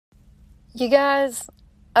You guys,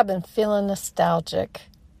 I've been feeling nostalgic.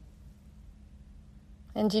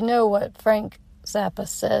 And you know what Frank Zappa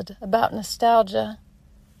said about nostalgia?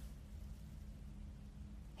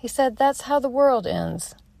 He said that's how the world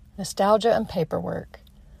ends. Nostalgia and paperwork.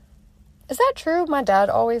 Is that true? My dad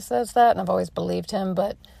always says that, and I've always believed him,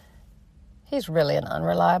 but he's really an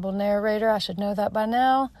unreliable narrator. I should know that by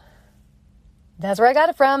now. That's where I got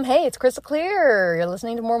it from. Hey, it's crystal clear. You're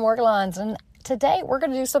listening to More Morgellons, and today we're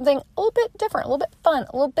going to do something a little bit different, a little bit fun,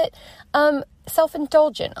 a little bit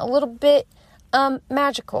self-indulgent, a little bit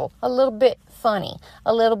magical, a little bit funny,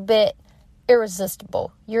 a little bit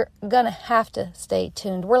irresistible. You're going to have to stay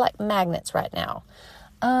tuned. We're like magnets right now.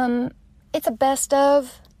 It's a best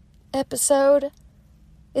of episode.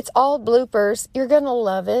 It's all bloopers. You're going to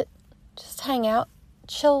love it. Just hang out,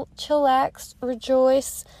 chillax,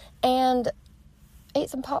 rejoice, and eat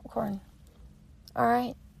some popcorn. All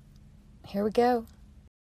right, here we go.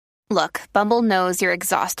 Look, Bumble knows you're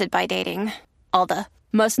exhausted by dating. All the,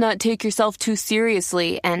 must not take yourself too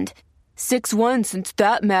seriously, and 6'1" since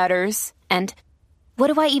that matters, and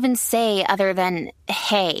what do I even say other than,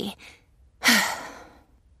 hey?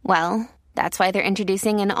 Well, that's why they're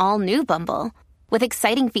introducing an all-new Bumble, with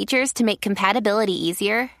exciting features to make compatibility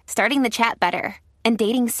easier, starting the chat better, and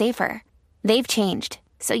dating safer. They've changed,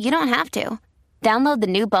 so you don't have to. Download the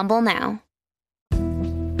new Bumble now.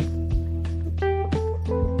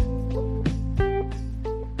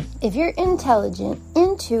 If you're intelligent,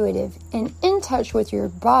 intuitive, and in touch with your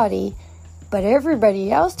body, but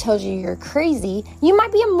everybody else tells you you're crazy, you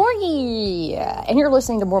might be a Morgie. And you're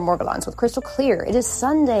listening to More Morgellons with Crystal Clear. It is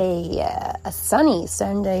Sunday, a sunny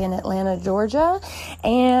Sunday in Atlanta, Georgia.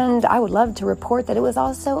 And I would love to report that it was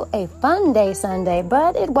also a fun day Sunday,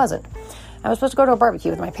 but it wasn't. I was supposed to go to a barbecue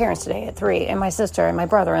with my parents today at 3, and my sister and my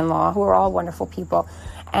brother-in-law, who are all wonderful people.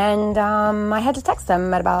 And I had to text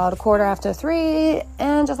them at about 3:15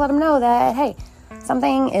 and just let them know that, hey,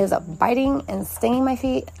 something is biting and stinging my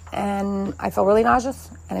feet, and I feel really nauseous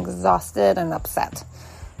and exhausted and upset.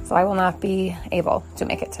 So I will not be able to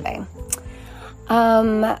make it today.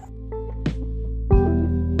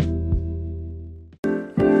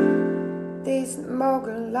 These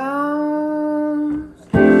Morgellons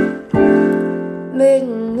may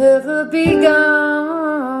never be gone.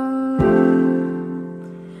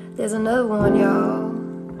 There's another one, y'all,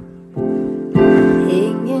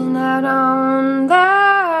 hanging out on the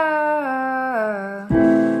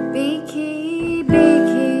Beaky,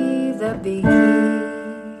 the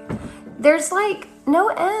Beaky. There's like no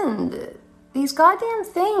end. These goddamn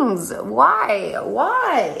things. Why?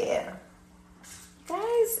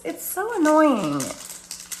 Guys, it's so annoying.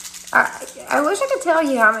 I wish I could tell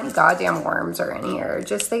you how many goddamn worms are in here.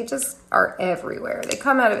 They just are everywhere. They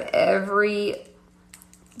come out of every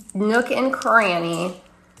nook and cranny.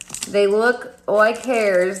 They look like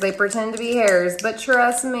hairs. They pretend to be hairs. But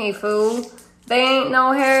trust me, fool, they ain't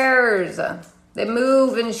no hairs. They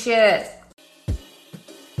move and shit.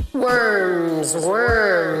 Worms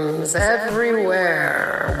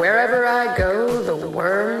everywhere. Wherever I go, the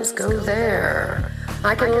worms go there.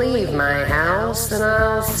 I can leave my house and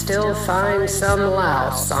I'll still find some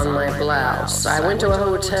louse on my blouse. I went to a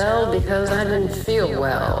hotel because I didn't feel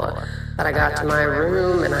well. But I got to my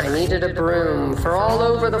room and I needed a broom, for all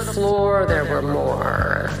over the floor there were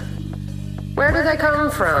more. Where do they come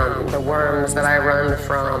from, the worms that I run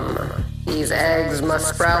from? These eggs must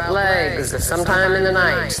sprout legs, sometime in the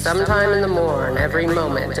night, sometime in the morn. Every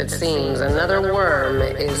moment, it seems, another worm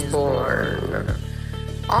is born.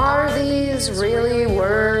 Are these really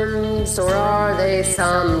worms, or are they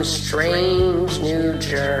some strange new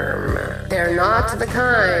germ? They're not the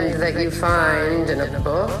kind that you find in a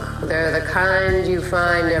book. They're the kind you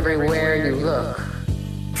find everywhere you look.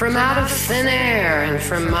 From out of thin air and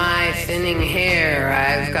from my thinning hair,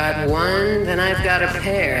 I've got one, then I've got a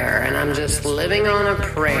pair, and I'm just living on a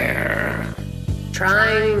prayer.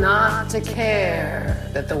 Trying not to care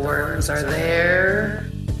that the worms are there,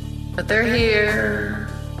 but they're here.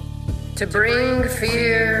 To bring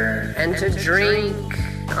fear and to drink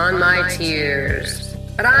on my tears.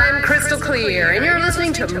 But I'm crystal clear, and you're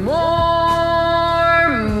listening to More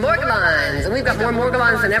Morgellons. And we've got more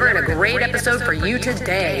Morgellons than ever, and a great episode for you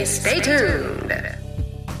today. Stay tuned.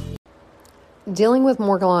 Dealing with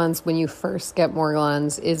Morgellons when you first get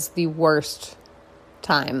Morgellons is the worst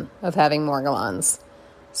time of having Morgellons.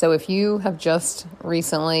 So if you have just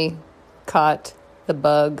recently caught the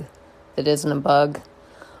bug that isn't a bug,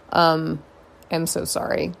 I'm so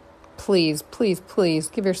sorry. Please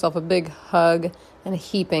give yourself a big hug and a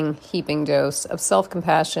heaping dose of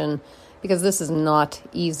self-compassion, because this is not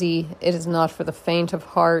easy. It is not for the faint of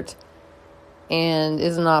heart. and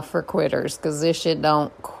is not for quitters, because this shit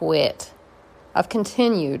don't quit. I've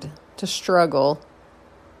continued to struggle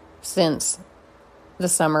since the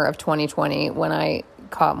summer of 2020 when I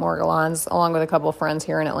caught Morgellons along with a couple of friends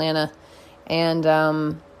here in Atlanta. And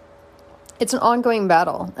it's an ongoing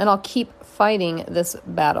battle, and I'll keep fighting this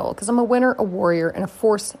battle because I'm a winner, a warrior, and a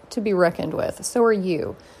force to be reckoned with. So are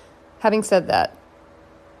you. Having said that,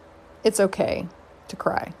 it's okay to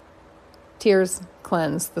cry. Tears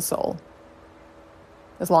cleanse the soul.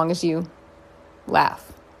 As long as you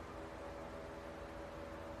laugh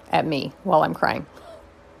at me while I'm crying.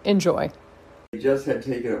 Enjoy. Just had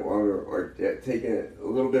taken it longer or taken it a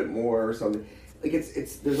little bit more or something. Like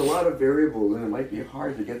it's there's a lot of variables, and it might be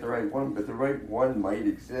hard to get the right one, but the right one might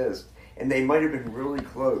exist, and they might have been really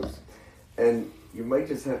close, and you might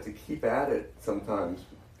just have to keep at it sometimes,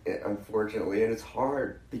 unfortunately, and it's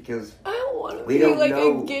hard because I don't want to we be don't like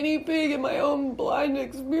know. a guinea pig in my own blind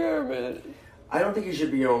experiment. I don't think you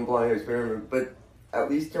should be your own blind experiment, but at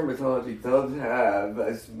least dermatology does have,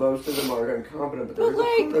 as most of them are incompetent, but there's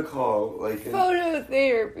a protocol.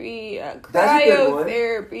 Phototherapy, That's a good one.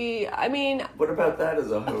 cryotherapy. I mean, What about that as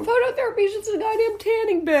a hope? phototherapy is just a goddamn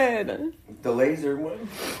tanning bed. The laser one?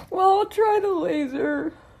 Well, I'll try the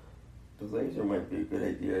laser. The laser might be a good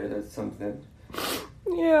idea. That's something.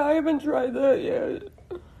 Yeah, I haven't tried that yet.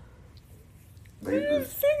 I'm Laser.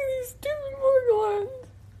 just sick of these stupid Morgellons.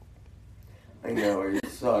 I know, it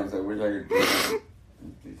sucks. I wish I could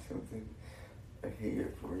do something. I hate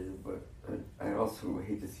it for you, but I also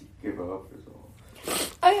hate to see you give up is all.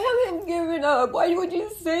 I haven't given up. Why would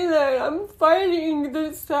you say that? I'm fighting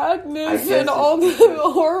the sadness guess and all the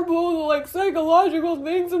horrible, like, psychological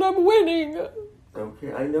things, and I'm winning.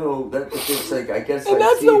 Okay, I know. It's like, I guess And I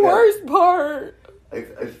that's see the that. worst part.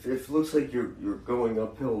 It looks like you're going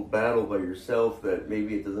uphill battle by yourself, that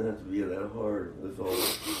maybe it doesn't have to be that hard. That's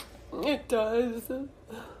all. It does. And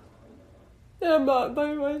I'm not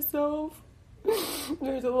by myself.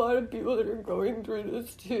 There's a lot of people that are going through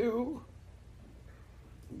this too.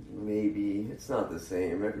 Maybe. It's not the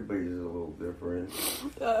same. Everybody's a little different.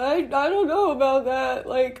 I don't know about that.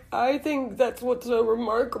 Like, I think that's what's so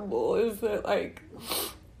remarkable is that, like,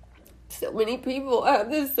 so many people have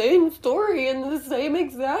the same story and the same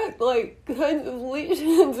exact, like, kinds of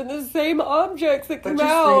lesions and the same objects that come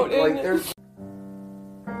out. Think, like, And there's...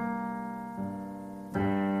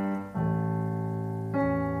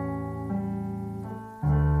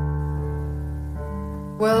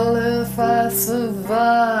 Well, if I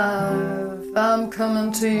survive, I'm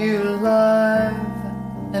coming to you live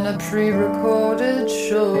in a pre-recorded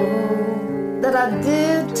show that I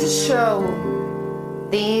did to show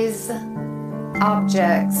these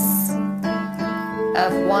objects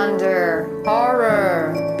of wonder,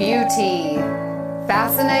 horror, beauty,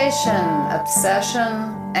 fascination,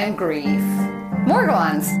 obsession, and grief.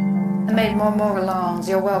 Morgellons. I made more Morgellons.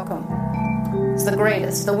 You're welcome. It's the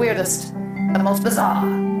greatest, the weirdest, the most bizarre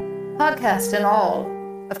podcast in all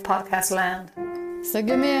of podcast land. So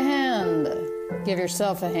give me a hand. Give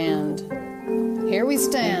yourself a hand. Here we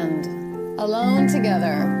stand, alone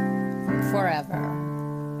together, forever.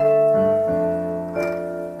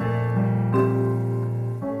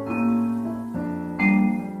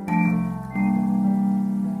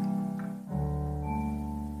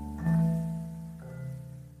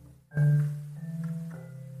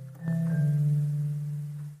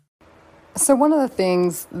 So one of the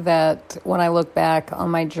things that when I look back on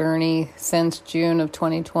my journey since June of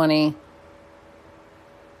 2020,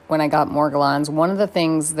 when I got Morgellons, one of the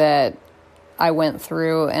things that I went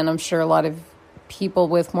through, and I'm sure a lot of people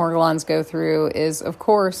with Morgellons go through, is, of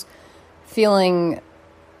course, feeling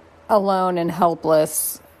alone and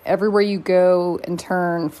helpless. Everywhere you go and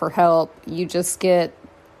turn for help, you just get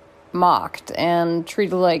mocked and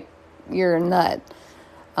treated like you're a nut.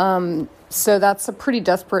 So that's a pretty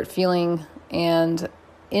desperate feeling, and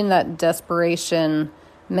in that desperation,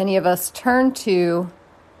 many of us turn to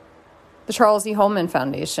the Charles E. Holman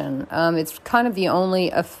Foundation. It's kind of the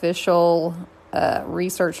only official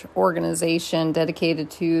research organization dedicated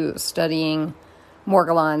to studying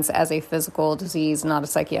Morgellons as a physical disease, not a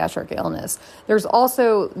psychiatric illness. There's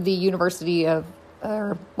also the University of,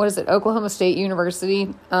 Oklahoma State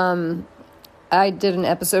University. I did an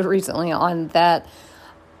episode recently on that.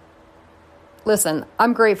 Listen,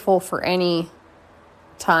 I'm grateful for any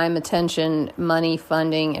time, attention, money,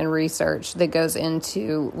 funding, and research that goes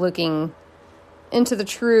into looking into the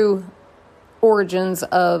true origins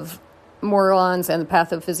of Morgellons and the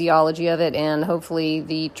pathophysiology of it, and hopefully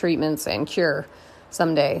the treatments and cure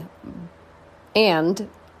someday. And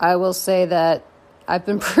I will say that I've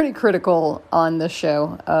been pretty critical on this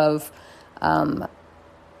show of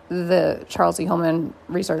the Charles E. Holman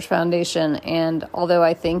Research Foundation. And although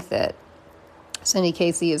I think that Cindy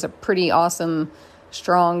Casey is a pretty awesome,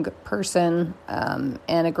 strong person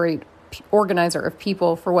and a great organizer of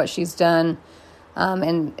people for what she's done,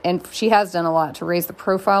 and she has done a lot to raise the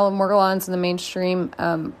profile of Morgellons in the mainstream.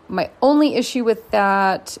 My only issue with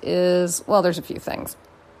that is, well, there's a few things.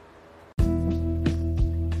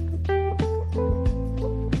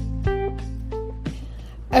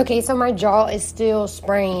 Okay, so my jaw is still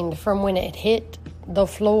sprained from when it hit the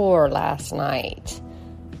floor last night.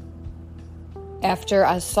 After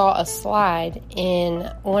I saw a slide in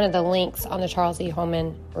one of the links on the Charles E.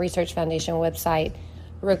 Holman Research Foundation website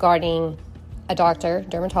regarding a doctor,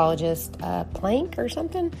 dermatologist, Plank or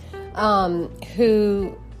something,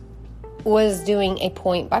 who was doing a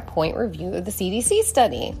point-by-point review of the CDC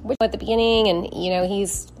study, which at the beginning, and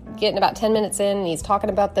he's getting about 10 minutes in, and he's talking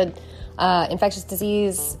about the infectious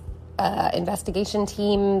disease investigation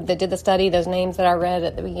team that did the study, those names that I read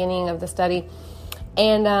at the beginning of the study.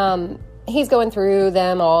 And he's going through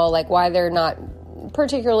them all, like why they're not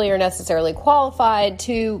particularly or necessarily qualified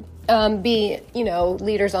to be,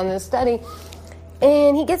 leaders on this study.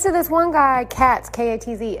 And he gets to this one guy, Katz,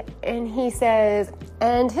 K-A-T-Z, and he says,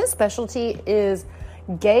 and his specialty is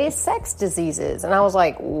gay sex diseases. And I was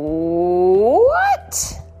like,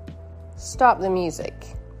 what? Stop the music.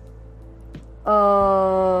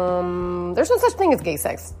 There's no such thing as gay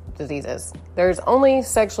sex diseases. There's only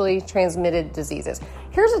sexually transmitted diseases.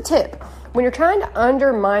 Here's a tip. When you're trying to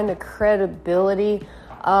undermine the credibility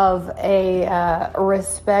of a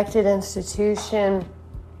respected institution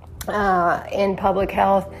in public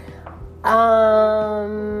health,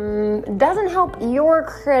 doesn't help your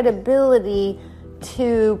credibility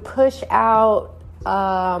to push out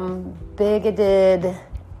bigoted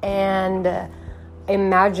and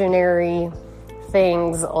imaginary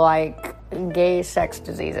things like gay sex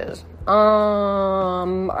diseases.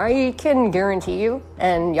 I can guarantee you,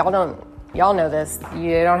 and y'all know this,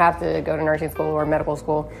 you don't have to go to nursing school or medical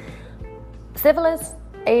school. Syphilis,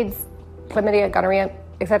 AIDS, chlamydia, gonorrhea,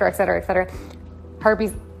 etc.,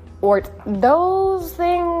 herpes, warts, those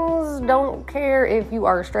things don't care if you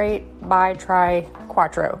are straight, bi, tri,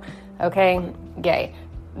 quattro, okay? Gay.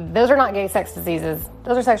 Those are not gay sex diseases.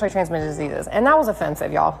 Those are sexually transmitted diseases. And that was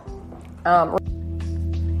offensive, y'all.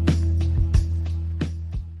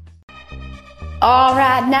 All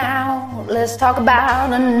right, now, let's talk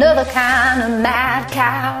about another kind of mad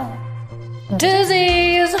cow.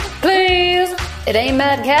 Disease, please. It ain't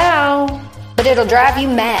mad cow, but it'll drive you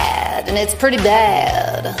mad, and it's pretty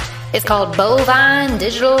bad. It's called bovine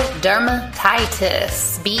digital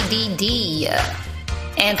dermatitis, BDD.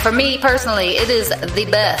 And for me personally, it is the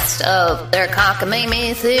best of their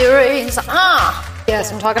cockamamie theories.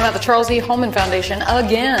 Yes, I'm talking about the Charles E. Holman Foundation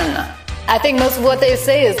again. I think most of what they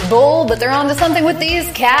say is bull, but they're onto something with these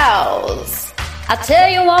cows. I'll tell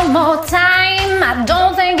you one more time, I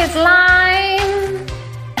don't think it's Lyme.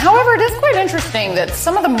 However, it is quite interesting that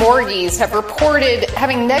some of the Morgies have reported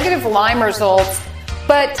having negative Lyme results,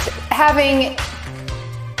 but having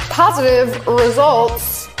positive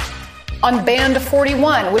results on band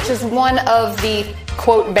 41, which is one of the,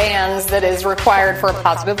 quote, bands that is required for a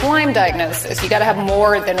positive Lyme diagnosis. You got to have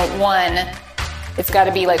more than one. It's got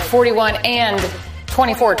to be like 41 and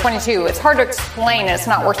 24, 22. It's hard to explain. It's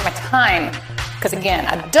not worth my time. Because again,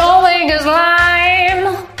 I don't think it's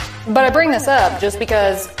Lyme. But I bring this up just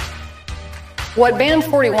because what band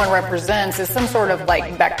 41 represents is some sort of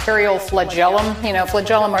like bacterial flagellum.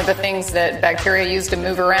 Flagellum are the things that bacteria use to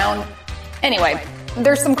move around. Anyway,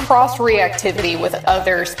 there's some cross-reactivity with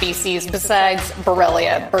other species besides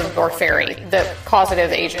Borrelia burgdorferi, the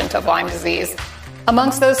causative agent of Lyme disease.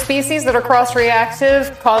 Amongst those species that are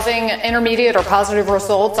cross-reactive, causing intermediate or positive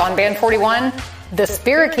results on band 41, the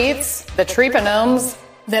spirochetes, the treponemes,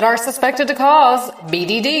 that are suspected to cause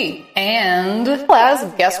BDD. And,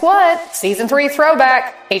 as, guess what? Season 3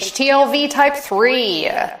 throwback, HTLV type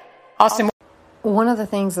 3. Austin. One of the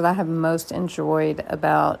things that I have most enjoyed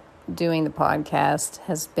about doing the podcast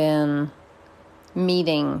has been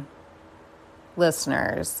meeting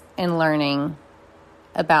listeners and learning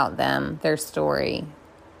about them, their story,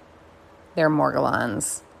 their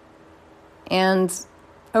Morgellons. And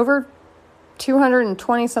over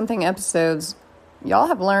 220 something episodes, y'all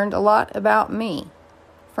have learned a lot about me.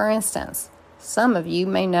 For instance, some of you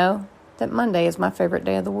may know that Monday is my favorite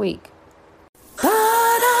day of the week.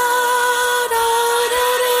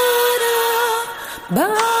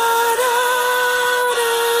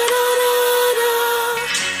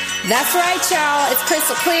 That's right, y'all. It's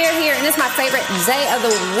crystal clear here, and it's my favorite day of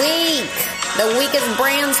the week. The week is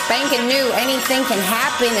brand spanking new. Anything can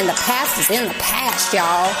happen, and the past is in the past,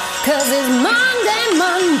 y'all. Cause it's Monday.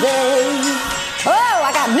 Oh,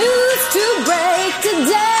 I got news to break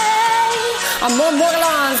today. I'm more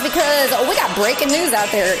Morgellons because we got breaking news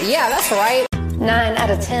out there. Yeah, that's right. 9 out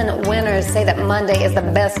of 10 winners say that Monday is the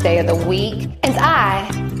best day of the week. And I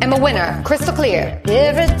am a winner, crystal clear.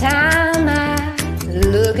 Every time I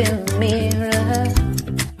look in the mirror,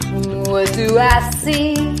 what do I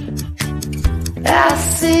see? I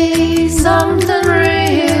see something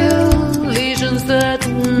real, lesions that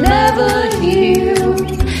never heal.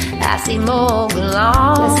 I see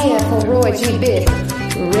Morgellons. Let's hear it for Roy G. Biv.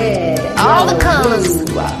 Red, all yellow, the colors,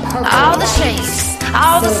 blue, purple, all the shapes,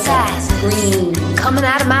 all the sizes, green, coming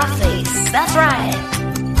out of my face. That's right.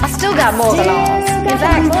 I still got Morgellons. In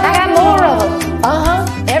fact, I got more of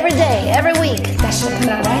them. Every day, every week. That should come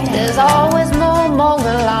out right now. There's always more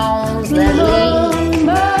Morgellons that leak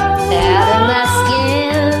out of my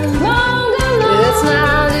skin. It's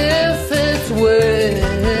not if it's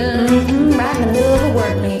when. Right in the middle of a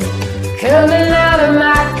work meeting. Coming out of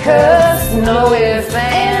my cuffs, no ifs,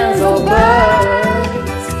 ands, or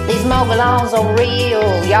buts. These Morgellons are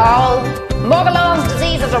real, y'all. Morgellons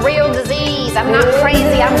disease is a real disease. I'm not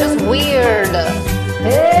crazy, I'm just weird.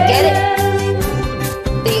 Get it?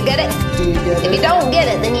 Do you get it? If you don't get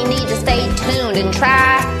it, then you need to stay tuned and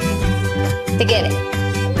try to get it.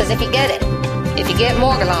 Because if you get it, if you get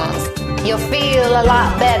Morgellons, you'll feel a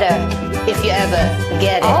lot better if you ever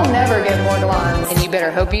get it. I'll never get Morgellons. And you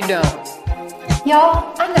better hope you don't.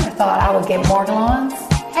 Y'all, I never thought I would get Morgellons.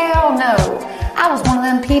 Hell no. I was one of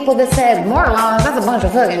them people that said, Morgellons, that's a bunch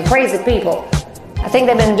of fucking crazy people. I think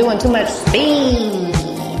they've been doing too much speed.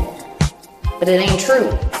 But it ain't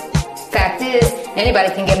true. Fact is,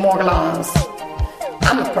 anybody can get Morgellons.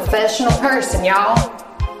 I'm a professional person, y'all.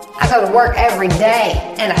 I go to work every day,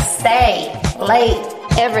 and I stay late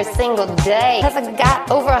every single day. Because I got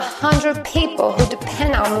over 100 people who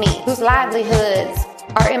depend on me, whose livelihoods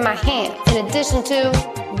are in my hands. In addition to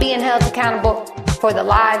being held accountable for the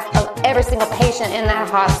lives of every single patient in that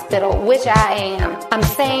hospital, which I am. I'm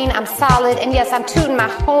sane, I'm solid, and yes, I'm tooting my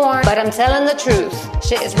horn, but I'm telling the truth.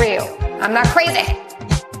 Shit is real. I'm not crazy.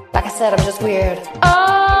 Like I said, I'm just weird.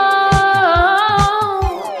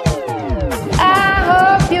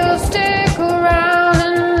 I hope you'll stick around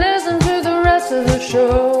and listen to the rest of the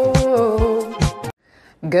show.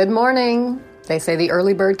 Good morning. They say the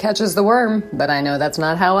early bird catches the worm, but I know that's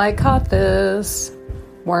not how I caught this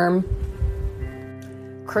worm.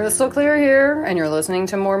 Crystal Clear here, and you're listening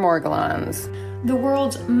to More Morgellons, the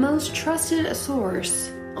world's most trusted source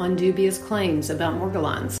on dubious claims about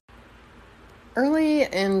Morgellons. Early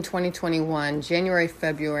in 2021, January,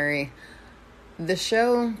 February, the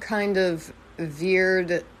show kind of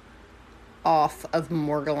veered off of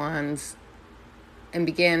Morgellons and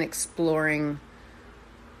began exploring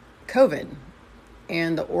COVID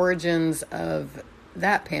and the origins of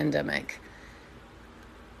that pandemic.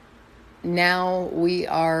 Now we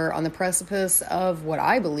are on the precipice of what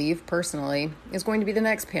I believe, personally, is going to be the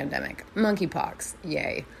next pandemic. Monkeypox.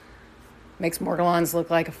 Yay. Makes Morgellons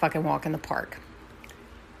look like a fucking walk in the park.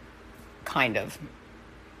 Kind of.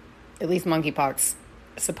 At least monkeypox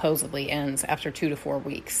supposedly ends after 2 to 4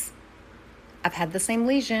 weeks. I've had the same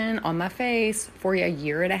lesion on my face for a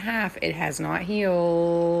year and a half. It has not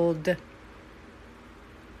healed.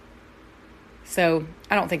 So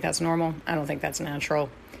I don't think that's normal. I don't think that's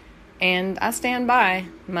natural. And I stand by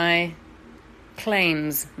my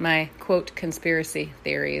claims, my quote conspiracy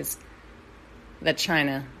theories that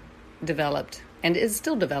China developed and is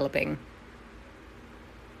still developing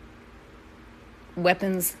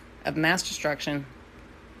weapons of mass destruction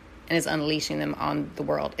and is unleashing them on the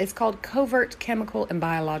world. It's called covert chemical and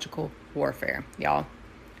biological warfare, y'all.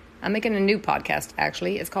 I'm making a new podcast,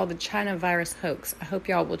 actually. It's called the China Virus Hoax. I hope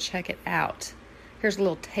y'all will check it out. Here's a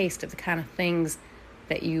little taste of the kind of things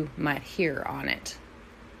that you might hear on it.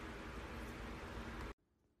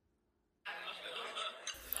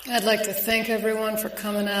 I'd like to thank everyone for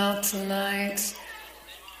coming out tonight.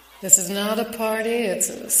 This is not a party, it's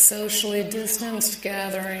a socially distanced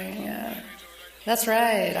gathering. That's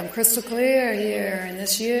right, I'm crystal clear here, and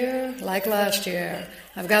this year, like last year,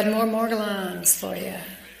 I've got more Morgellons for you.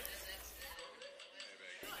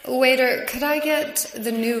 Waiter, could I get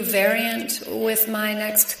the new variant with my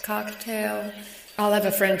next cocktail? I'll have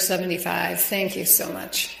a French 75, thank you so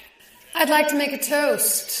much. I'd like to make a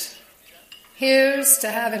toast. Here's to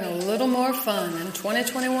having a little more fun in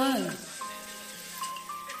 2021.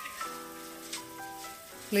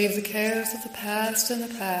 Leave the cares of the past in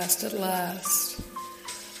the past at last.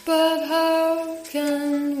 But how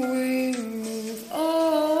can we move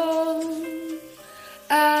on?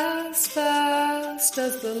 as fast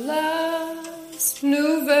as the last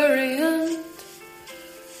new variant.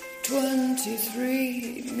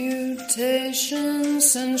 23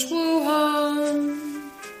 mutations since Wuhan.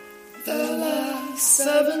 The last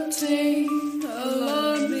 17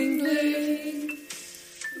 alarmingly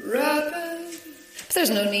rapid. But there's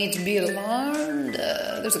no need to be alarmed.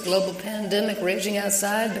 There's a global pandemic raging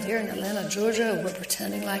outside, but here in Atlanta, Georgia, we're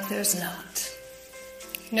pretending like there's not.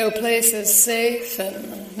 No place is safe, and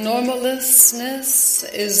normallessness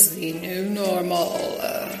is the new normal.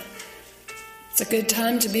 It's a good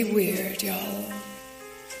time to be weird, y'all.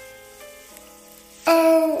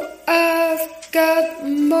 Oh, I've got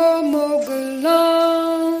more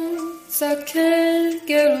Morgellons. I can't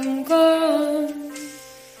get them gone.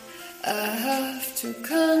 I have to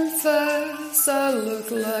confess, I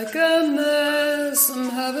look like a mess. I'm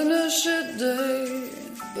having a shit day,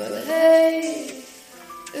 but hey,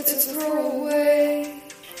 it's a throwaway.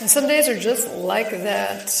 And some days are just like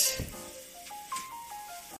that.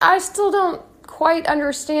 I still don't quite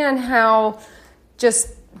understand how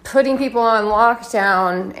just putting people on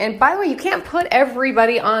lockdown, and by the way, you can't put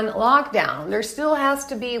everybody on lockdown. There still has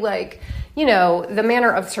to be, like, you know, the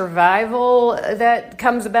manner of survival that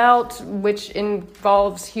comes about, which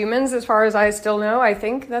involves humans, as far as I still know. I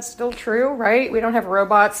think that's still true, right? We don't have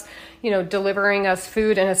robots, you know, delivering us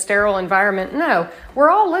food in a sterile environment. No, we're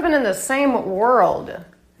all living in the same world.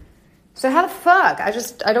 So how the fuck? I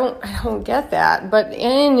don't get that. But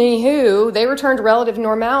anywho, they returned to relative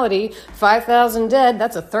normality. 5,000 dead.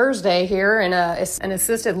 That's a Thursday here in an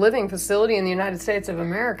assisted living facility in the United States of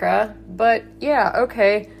America. But yeah,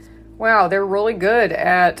 okay. Wow, they're really good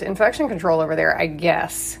at infection control over there, I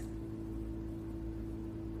guess.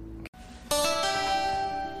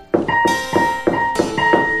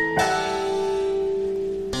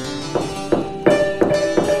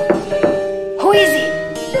 Who is he?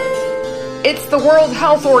 It's the World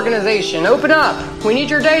Health Organization. Open up. We need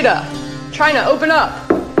your data. China, open up.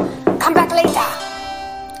 Come back later.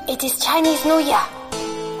 It is Chinese New Year.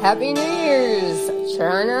 Happy New Year's,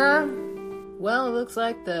 China. Well, it looks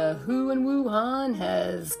like the WHO in Wuhan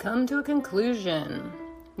has come to a conclusion.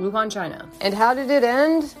 Wuhan, China. And how did it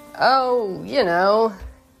end? Oh, you know,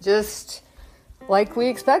 just like we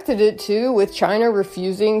expected it to, with China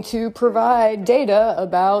refusing to provide data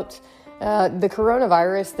about the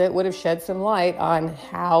coronavirus that would have shed some light on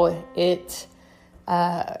how it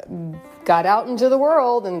got out into the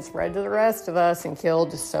world and spread to the rest of us and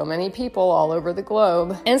killed so many people all over the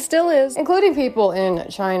globe. And still is, including people in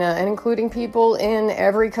China and including people in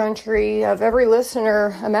every country of every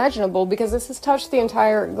listener imaginable, because this has touched the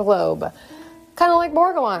entire globe. Kind of like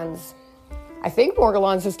Morgellons. I think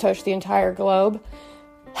Morgellons has touched the entire globe.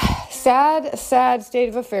 Sad state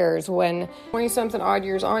of affairs when 20-something odd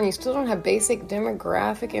years on, you still don't have basic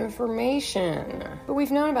demographic information. But we've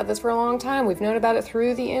known about this for a long time. We've known about it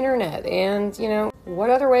through the internet. And, you know, what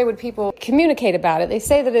other way would people communicate about it? They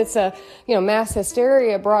say that it's a, you know, mass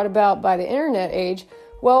hysteria brought about by the internet age.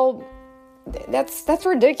 Well, that's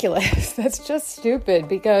ridiculous. That's just stupid,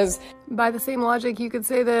 because by the same logic, you could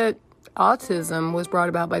say that autism was brought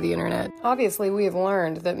about by the internet. Obviously, we have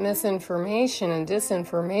learned that misinformation and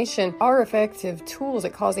disinformation are effective tools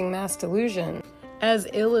at causing mass delusion, as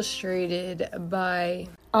illustrated by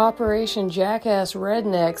Operation Jackass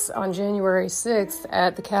Rednecks on January 6th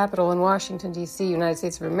at the Capitol in Washington, D.C., United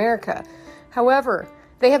States of America. However,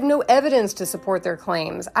 they have no evidence to support their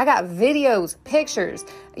claims. I got videos, pictures.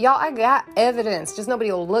 Y'all, I got evidence, just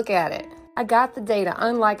nobody will look at it. I got the data.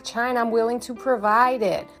 Unlike China, I'm willing to provide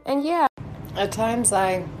it. And yeah, at times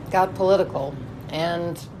I got political.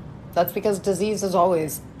 And that's because disease is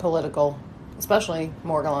always political, especially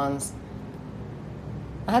Morgellons.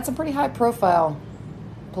 I had some pretty high-profile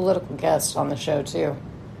political guests on the show, too.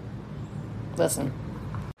 Listen.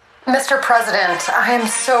 Mr. President, I am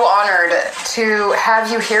so honored to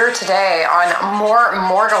have you here today on More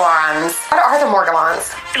Morgellons. What are the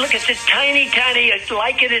Morgellons? Look, it's a tiny,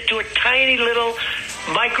 liken it to a tiny little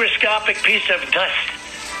microscopic piece of dust.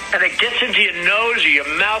 And it gets into your nose or your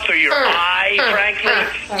mouth or your eye, frankly,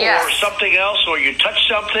 yes. Or something else, or you touch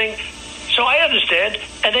something. So I understand,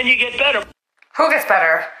 and then you get better. Who gets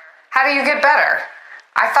better? How do you get better?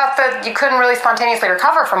 I thought that you couldn't really spontaneously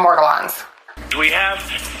recover from Morgellons.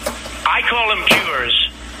 I call them cures.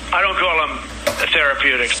 I don't call them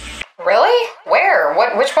therapeutics. Really? Where?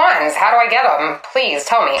 Which ones? How do I get them? Please,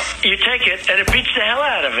 tell me. You take it, and it beats the hell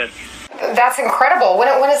out of it. That's incredible.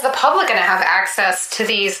 When is the public going to have access to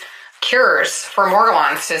these cures for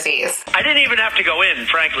Morgellons disease. I didn't even have to go in,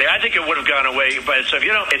 frankly. I think it would have gone away by itself.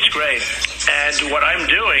 It's great. And what I'm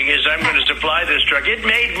doing is I'm going to supply this drug. It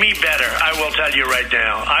made me better, I will tell you right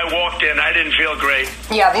now. I walked in, I didn't feel great.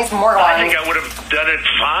 Yeah, these Morgellons. I think I would have done it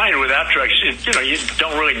fine without drugs. You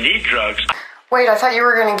don't really need drugs. Wait, I thought you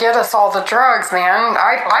were going to get us all the drugs, man.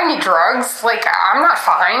 I need drugs. Like, I'm not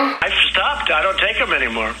fine. I've stopped. I don't take them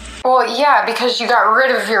anymore. Well, yeah, because you got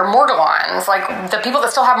rid of your Morgellons. Like, the people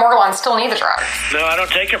that still have Morgellons still need the drugs. No, I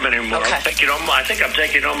don't take them anymore. Okay. I think I'm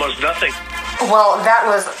taking almost nothing. Well, that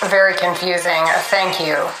was very confusing. Thank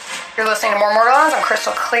you. You're listening to More Morgellons. I'm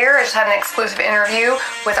Crystal Clear. I just had an exclusive interview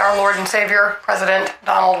with our Lord and Savior, President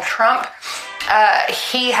Donald Trump.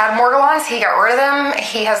 He had Morgellons. He got rid of them.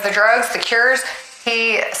 He has the drugs, the cures.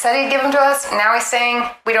 He said he'd give them to us. Now he's saying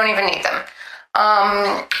we don't even need them.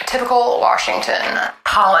 Typical Washington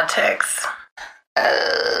politics.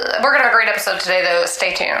 We're going to have a great episode today, though.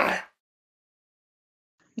 Stay tuned.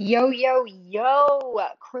 Yo, yo, yo,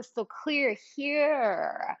 Crystal Clear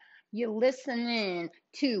here. You're listening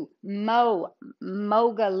to Morgellons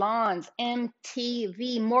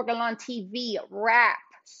MTV, Morgellon TV Rap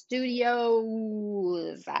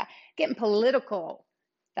Studios. Getting political.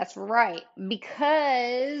 That's right.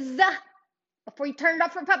 Because before you turn it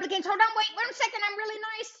off for Republicans, hold on, wait 1 second. I'm really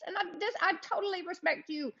nice, and I totally respect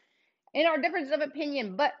you in our difference of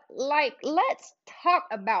opinion. But let's talk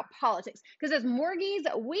about politics, because as Morgies,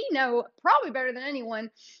 we know probably better than anyone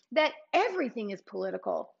that everything is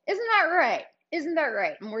political. Isn't that right? Isn't that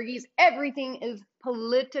right, Morgies? Everything is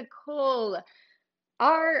political.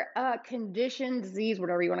 Our condition, disease,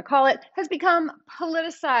 whatever you want to call it, has become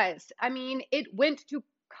politicized. I mean, it went to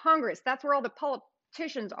Congress. That's where all the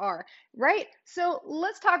politicians are, right? So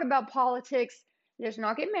let's talk about politics. Let's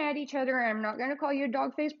not get mad at each other. I'm not going to call you a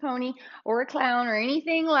dog-faced pony or a clown or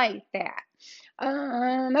anything like that.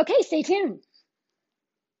 Okay, stay tuned.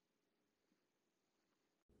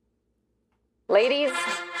 Ladies,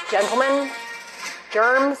 gentlemen,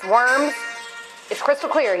 germs, worms, it's Crystal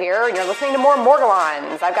Clear here, and you're listening to More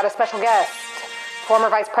Morgellons. I've got a special guest, former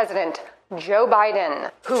Vice President Joe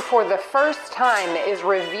Biden, who for the first time is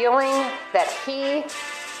revealing that he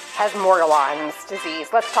has Morgellons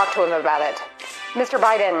disease. Let's talk to him about it. Mr.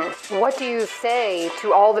 Biden, what do you say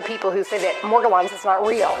to all the people who say that Morgellons is not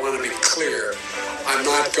real? I want to be clear. I'm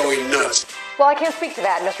not going nuts. Well, I can't speak to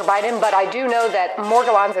that, Mr. Biden, but I do know that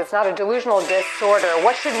Morgellons is not a delusional disorder.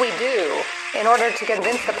 What should we do in order to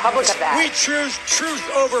convince the public of that? We choose truth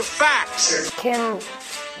over facts. Can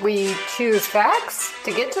we choose facts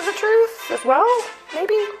to get to the truth as well?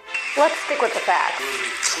 Maybe? Let's stick with the facts. I want to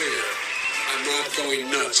be clear. I'm not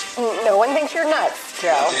going nuts. No one thinks you're nuts,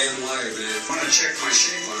 Joe. Damn liar, man. I want to check my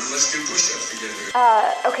shape on it. Let's do push-ups together.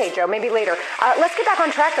 Okay, Joe, maybe later. Let's get back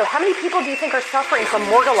on track, though. How many people do you think are suffering from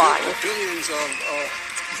Morgellons? Billions of,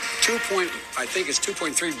 I think it's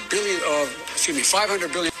 2.3 billion of,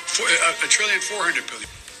 500 billion, a trillion, 400 billion.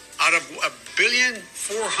 Out of a billion,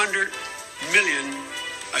 400 million,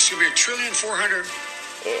 a trillion, 400,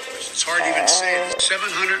 it's hard to even say it,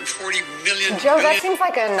 740 million. Joe, billion. that seems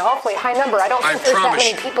like an awfully high number. I don't think there's that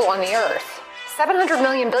many people on the earth. 700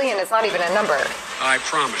 million billion is not even a number. I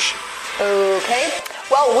promise you. Okay.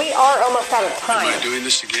 Well, we are almost out of time. Am I doing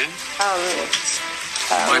this again?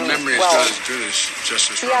 My memory is not as good as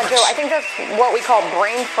Justice Yeah, Roberts. Joe, I think that's what we call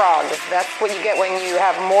brain fog. That's what you get when you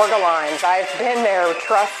have Morgellons. I've been there.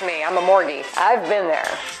 Trust me. I'm a Morgie. I've been there.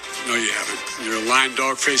 No, you haven't. You're a lying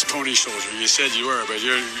dog-faced pony soldier. You said you were, but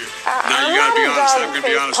now I'm you gotta be not honest. a I'm gonna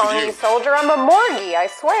be honest pony with you. soldier. I'm a Morgie. I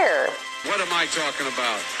swear. What am I talking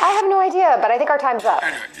about? I have no idea, but I think our time's up.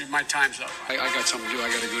 Anyway, my time's up. I got something to do.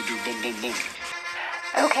 I gotta go do boom, boom, boom.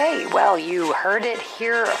 Okay, well, you heard it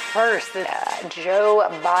here first. Joe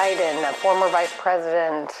Biden, former vice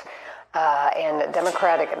president and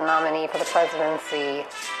Democratic nominee for the presidency,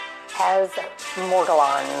 has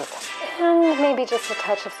Morgellons. And maybe just a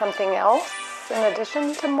touch of something else in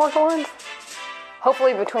addition to Morgellons.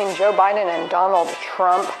 Hopefully between Joe Biden and Donald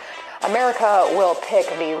Trump, America will pick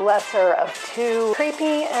the lesser of two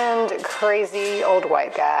creepy and crazy old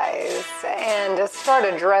white guys and start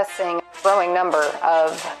addressing a growing number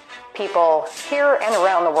of people here and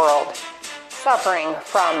around the world suffering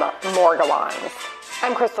from Morgellons.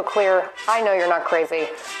 I'm Crystal Clear. I know you're not crazy.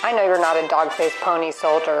 I know you're not a dog-faced pony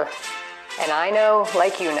soldier. And I know,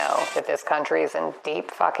 like you know, that this country is in deep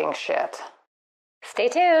fucking shit. Stay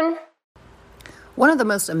tuned. One of the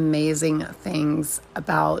most amazing things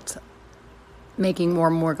about making More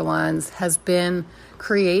Morgellons has been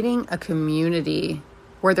creating a community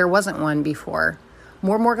where there wasn't one before.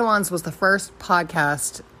 More Morgellons was the first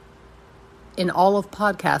podcast in all of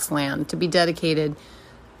podcast land to be dedicated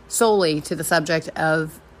solely to the subject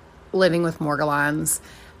of living with Morgellons.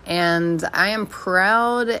 And I am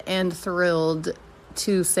proud and thrilled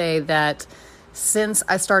to say that since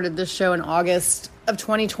I started this show in August of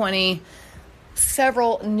 2020,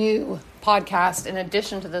 several new podcasts in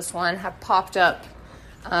addition to this one have popped up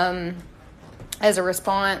as a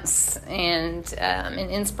response and an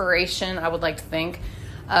inspiration, I would like to think,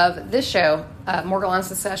 of this show. Morgellons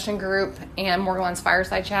Secession Group and Morgellons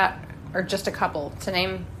Fireside Chat are just a couple, to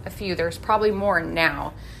name a few. There's probably more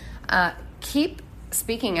now. Keep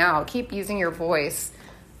speaking out. Keep using your voice.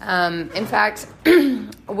 In fact,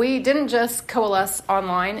 we didn't just coalesce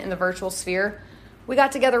online in the virtual sphere. We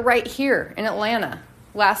got together right here in Atlanta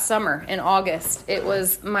last summer in August. It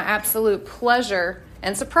was my absolute pleasure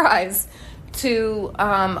and surprise to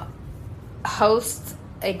host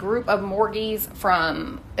a group of Morgies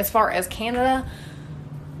from as far as Canada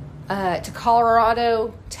to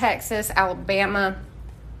Colorado, Texas, Alabama,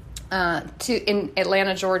 in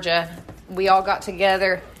Atlanta, Georgia. We all got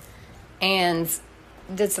together and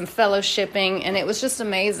did some fellowshipping, and it was just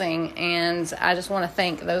amazing. And I just want to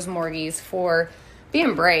thank those Morgies for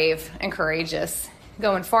being brave and courageous,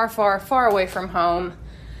 going far, far, far away from home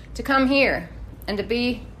to come here and to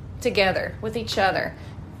be together with each other,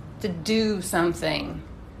 to do something.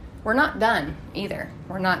 We're not done either.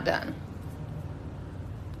 We're not done.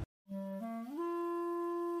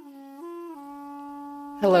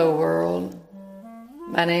 Hello, world.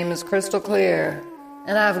 My name is Crystal Clear,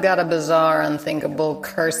 and I've got a bizarre, unthinkable,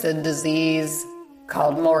 cursed disease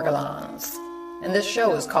called Morgellons. And this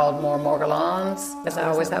show is called More Morgellons, because I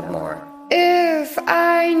always have more. If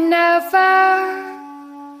I never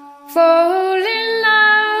fall in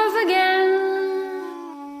love again,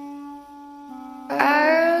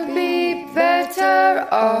 I'll be better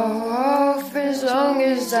off as long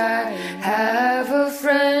as I have a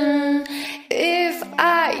friend. If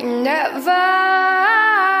I never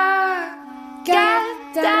get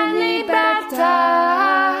any better,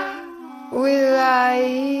 will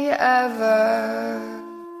I ever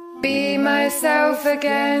be myself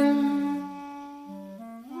again?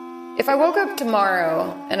 If I woke up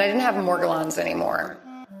tomorrow and I didn't have Morgellons anymore,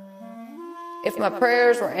 if my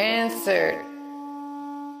prayers were answered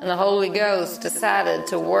and the Holy Ghost decided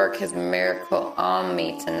to work his miracle on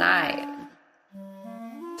me tonight,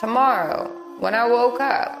 tomorrow, when I woke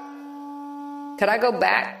up, could I go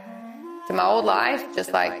back to my old life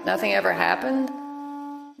just like nothing ever happened?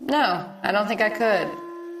 No, I don't think I could.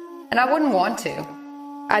 And I wouldn't want to.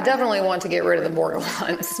 I definitely want to get rid of the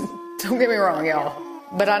Morgellons. Don't get me wrong, y'all.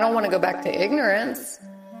 But I don't want to go back to ignorance.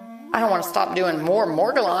 I don't want to stop doing more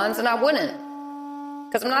Morgellons, and I wouldn't.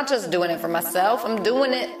 Because I'm not just doing it for myself, I'm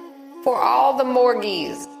doing it for all the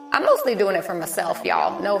Morgies. I'm mostly doing it for myself,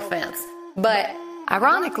 y'all. No offense. But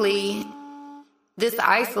ironically, this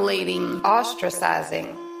isolating,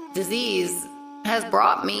 ostracizing disease has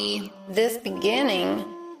brought me this beginning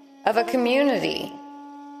of a community.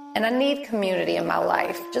 And I need community in my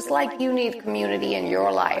life, just like you need community in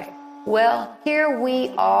your life. Well, here we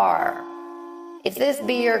are. If this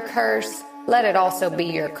be your curse, let it also be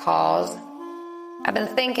your cause. I've been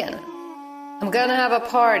thinking, I'm gonna have a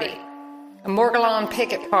party, a Morgellon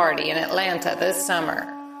picket party in Atlanta this summer.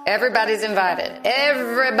 Everybody's invited.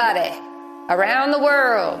 Everybody around the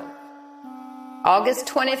world. August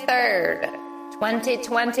 23rd,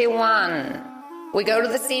 2021. We go to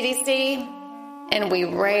the CDC and we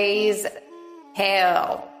raise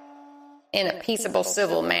hell in a peaceable,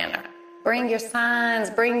 civil manner. Bring your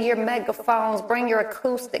signs, bring your megaphones, bring your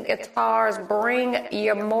acoustic guitars, bring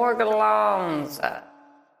your Morgellons.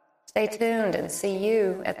 Stay tuned and see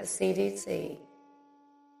you at the CDC.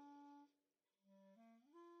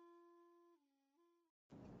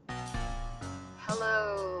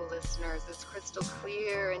 Hello, listeners. It's Crystal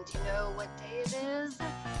Clear, and do you know what day it is?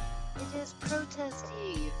 It is Protest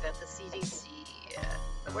Eve at the CDC.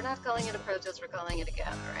 But we're not calling it a protest, we're calling it a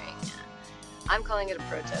gathering. I'm calling it a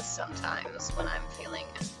protest sometimes when I'm feeling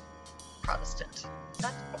Protestant. Is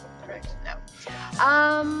that correct? No.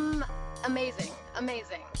 Amazing.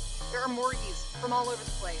 There are Morgies from all over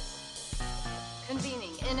the place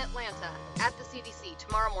convening in Atlanta at the CDC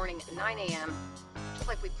tomorrow morning at 9 a.m., just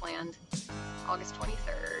like we planned, August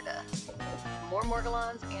 23rd. More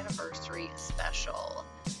Morgellons Anniversary Special.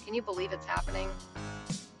 Can you believe it's happening?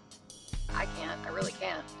 I can't. I really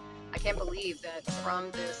can't. I can't believe that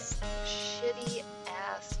from this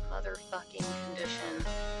shitty-ass motherfucking condition,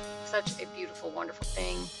 such a beautiful, wonderful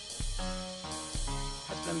thing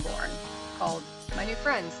has been born, called my new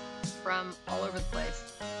friends from all over the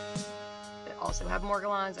place that also have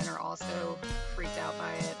Morgellons and are also freaked out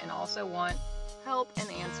by it and also want help and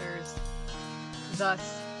answers.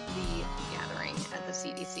 Thus, the gathering at the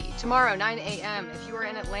CDC. Tomorrow, 9 a.m. If you are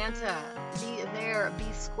in Atlanta, be there,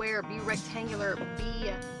 be square, be rectangular,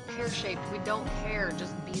 be pear-shaped. We don't care,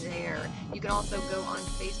 just be there. You can also go on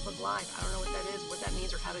Facebook Live. I don't know what that is, what that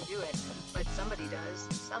means, or how to do it, but somebody does.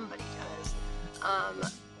 Somebody does.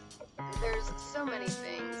 There's so many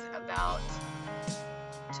things about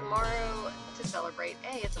tomorrow to celebrate.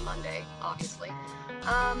 A, it's a Monday, obviously.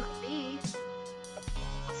 B,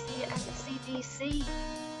 I'll see you at the CDC.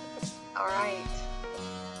 All right.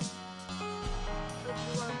 Hope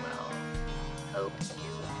you are well. Hope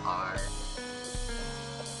you are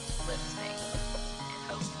listening. And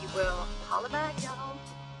hope you will holla back, y'all.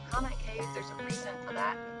 Comment cave. There's a reason for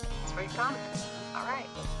that. It's for your comments. All right.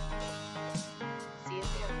 See you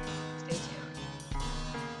soon. Stay tuned.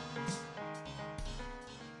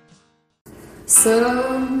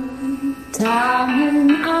 Sometime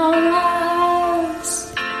in our lives,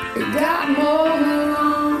 we got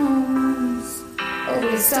morons, or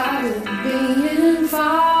we started being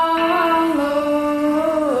followed.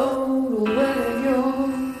 Whether you're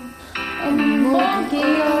a monkey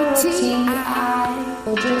or a T.I.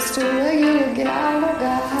 or just a regular gal or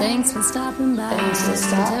guy. Thanks for stopping by. Thanks for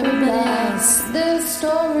stopping by. This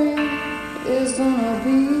story is gonna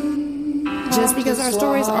be. Just because our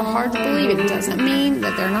stories are hard to believe, it doesn't mean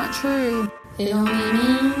that they're not true. It only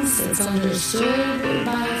means it's understood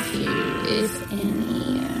by a few, if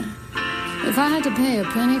any. If I had to pay a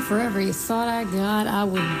penny for every thought I got, I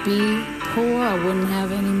would be poor, I wouldn't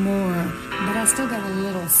have any more. But I still got a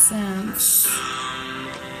little sense.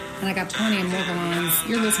 And I got plenty of Morgellons.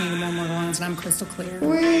 You're listening to More Morgellons, and I'm crystal clear.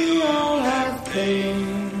 We all have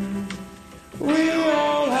pain. We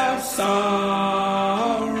all have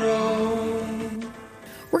sorrow.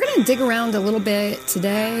 We're going to dig around a little bit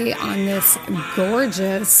today on this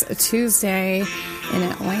gorgeous Tuesday in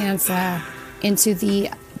Atlanta into the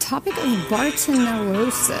topic of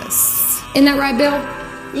Bartonellosis. Isn't that right, Bill?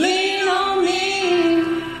 Lean on me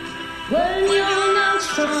when you're not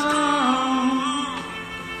strong.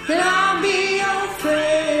 Then I'll be your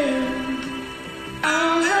friend.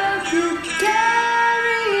 I'll help you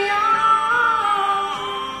carry on.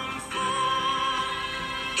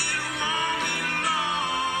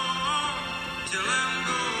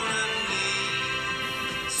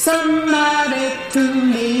 Somebody to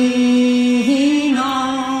lean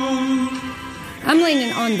on. I'm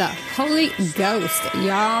leaning on the Holy Ghost,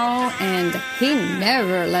 y'all, and He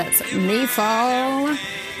never lets me fall.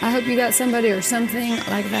 I hope you got somebody or something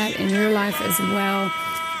like that in your life as well.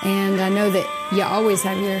 And I know that you always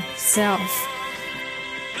have yourself.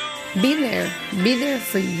 Be there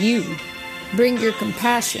for you. Bring your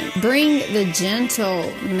compassion. Bring the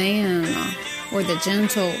gentle man or the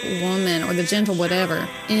gentle woman or the gentle whatever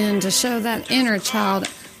in to show that inner child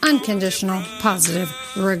unconditional positive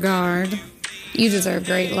regard. You deserve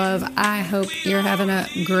great love. I hope you're having a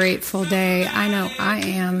grateful day. I know I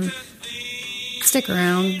am. Stick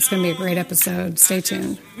around. It's going to be a great episode. Stay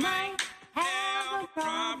tuned.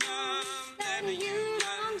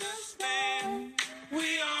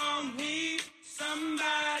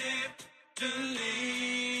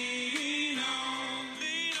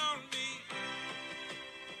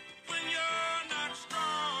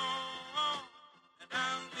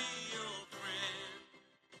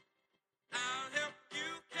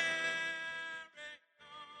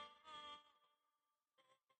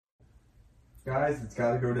 Guys, it's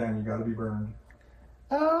gotta go down. You gotta be burned.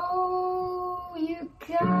 Oh, you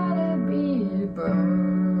gotta be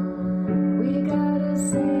burned. We gotta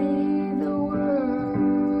save the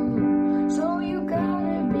world. So you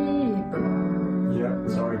gotta be burned. Yep,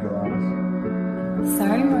 sorry, Goliath.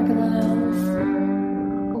 Sorry, Marcellus.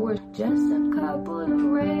 We're just a couple of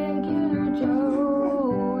regular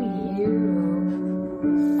Joe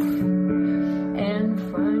heroes. And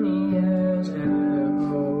funny as hell.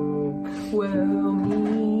 Well,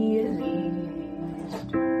 me at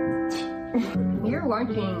least. You're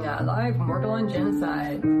watching live Morgellon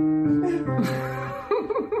Genocide.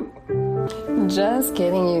 Just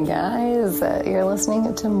kidding, you guys. You're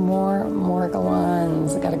listening to More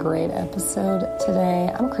Morgellons. Got a great episode today.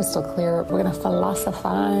 I'm crystal clear. We're going to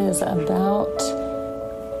philosophize about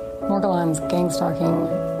Morgellons, gang stalking,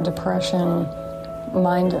 depression,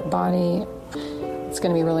 mind, body. It's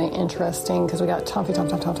going to be really interesting because we got Tom here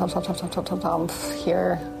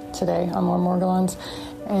today on More Morgellons.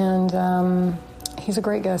 And he's a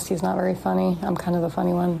great guest. He's not very funny. I'm kind of the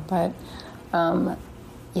funny one. But,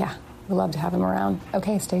 yeah, we'd love to have him around.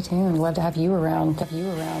 Okay, stay tuned. Love to have you around.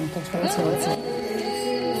 Thanks for listening.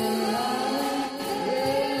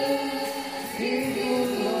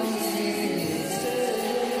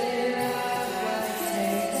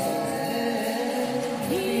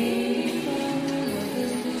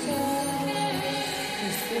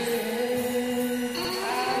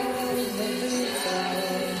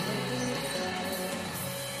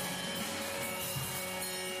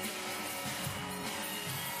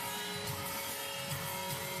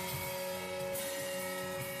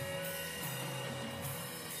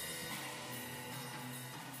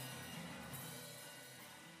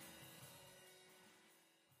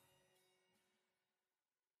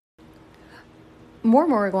 More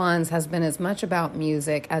Morgellons has been as much about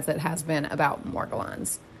music as it has been about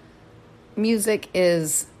Morgellons. Music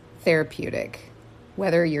is therapeutic.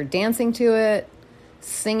 Whether you're dancing to it,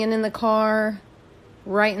 singing in the car,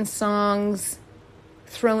 writing songs,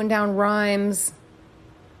 throwing down rhymes,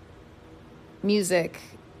 music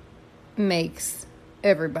makes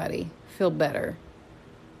everybody feel better.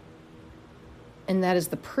 And that is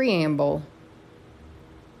the preamble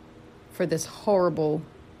for this horrible,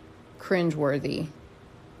 cringeworthy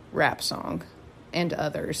rap song and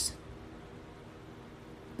others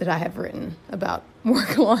that I have written about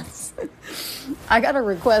Morgellons. I got a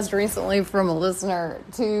request recently from a listener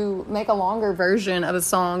to make a longer version of a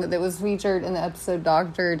song that was featured in the episode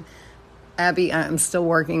Doctored. Abby, I'm still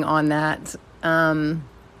working on that.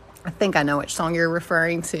 I think I know which song you're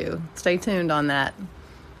referring to. Stay tuned on that.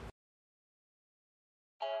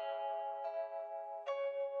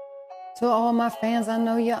 To all my fans, I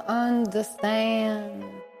know you understand.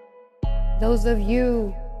 Those of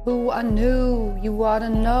you who are new, you ought to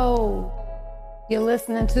know. You're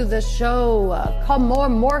listening to the show called More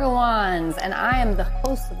Morgellons, and I am the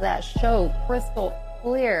host of that show, Crystal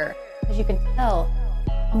Clear. As you can tell,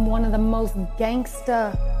 I'm one of the most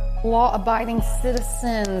gangsta, law-abiding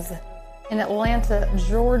citizens in Atlanta,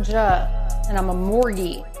 Georgia, and I'm a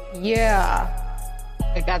Morgie. Yeah,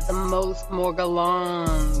 I got the most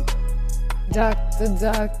Morgellons.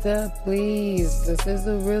 Doctor, please, this is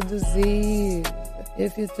a real disease.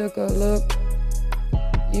 If you took a look,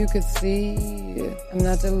 you could see I'm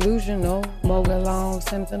not delusional. Morgellon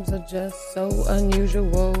symptoms are just so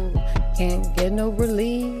unusual. Can't get no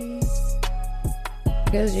relief,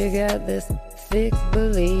 'cause you got this fixed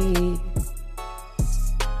belief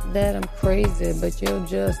that I'm crazy, but you're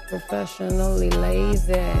just professionally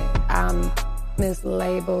lazy. I'm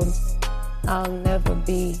mislabeled. I'll never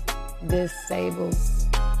be disabled.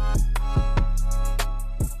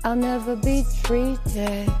 I'll never be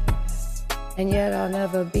treated, and yet I'll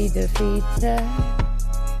never be defeated.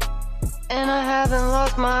 And I haven't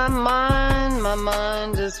lost my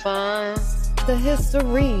mind is fine. The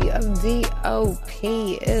history of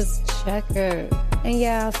DOP is checkered, and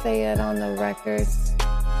yeah, I'll say it on the record.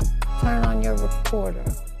 Turn on your recorder.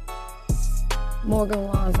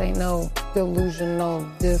 Morgellons ain't no delusional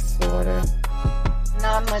disorder.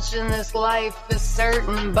 Not much in this life is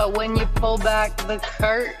certain, but when you pull back the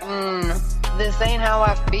curtain, this ain't how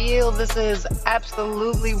I feel. This is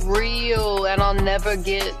absolutely real, and I'll never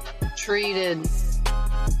get treated,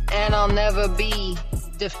 and I'll never be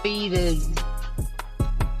defeated.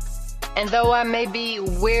 And though I may be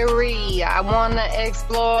weary, I want to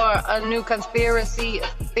explore a new conspiracy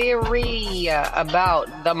theory about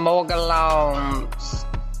the Morgellons.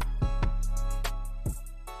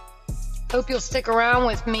 Hope you'll stick around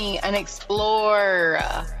with me and explore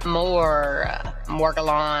more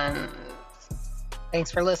Morgellons.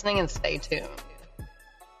 Thanks for listening and stay tuned.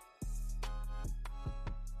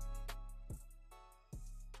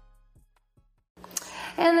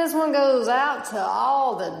 And this one goes out to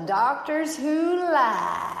all the doctors who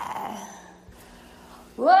lie.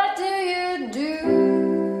 What do you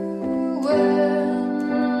do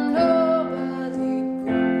when nobody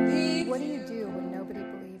believes you? What do you do when nobody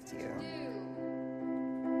believes you?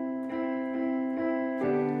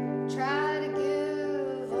 Try to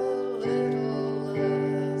give a little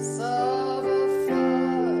less of a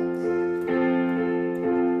fuck.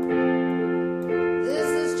 This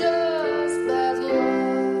is just bad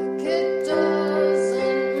luck. It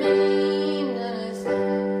doesn't mean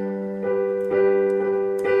anything.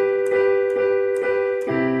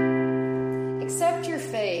 Accept your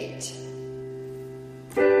fate.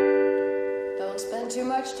 Don't spend too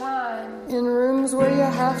much time in rooms where you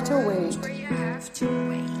have to wait.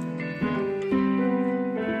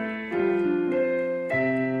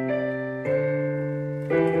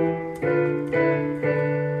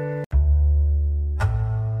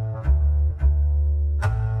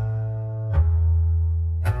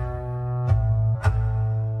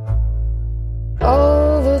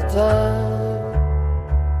 All the time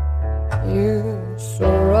you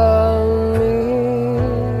surround me,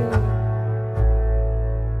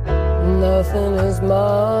 nothing is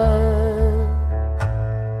mine.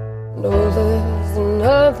 No, there's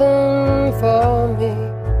nothing for me.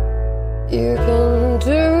 You can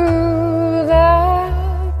do that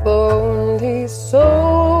for only so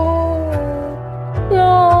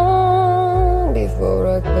long before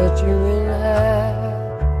I cut you in half.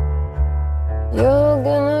 You're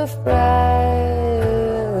gonna fry,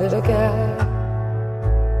 little guy.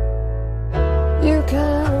 You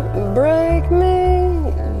can't break me,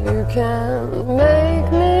 you can't make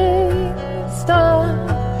me stop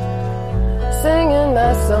singing.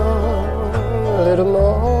 song. A little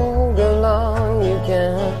more go along, you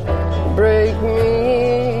can't break me.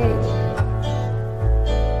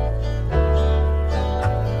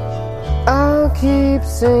 I'll keep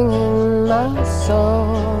singing my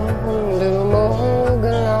song. A little more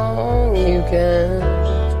go along, you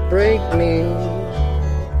can't break me.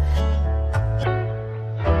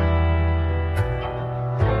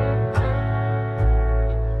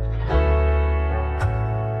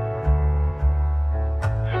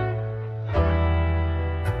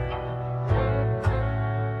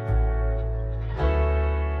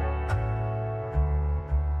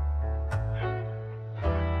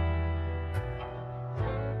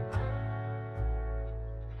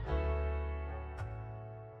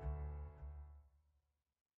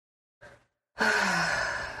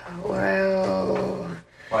 Well,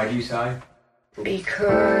 Why do you sigh?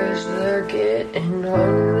 because they're getting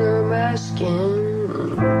under my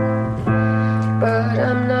skin. But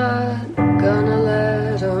I'm not gonna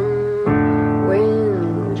let them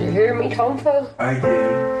win. Did you hear me, Tomfa? I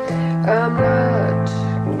did. I'm not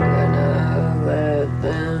gonna let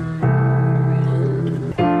them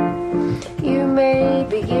win. You may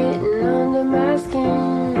be getting under my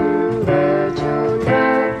skin, but you're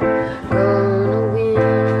not gonna win.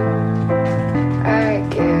 I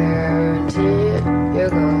guarantee it. You're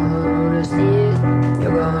gonna see it.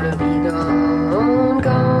 You're gonna be gone,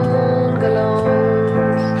 gone, gone.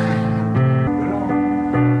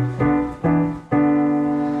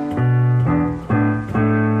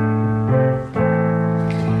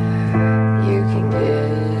 You can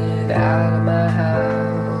get out of my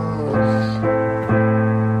house.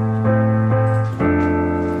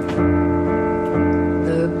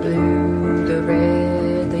 The blue, the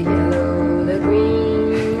red, the yellow, the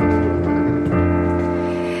green.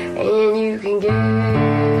 And you can get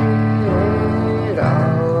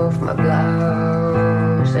off my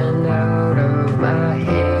blouse and out of my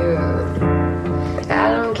hair.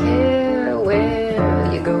 I don't care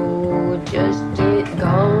where you go, just get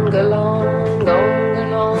gone, gone, gone,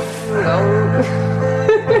 gone, gone.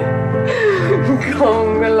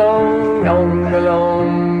 Gone, along, gone,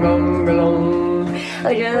 along, gone, along. I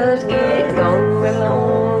just get gone,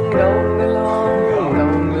 along, gone, along,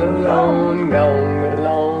 gone, along, gone,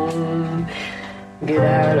 along. Get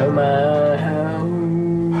out of my house.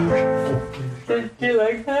 Did you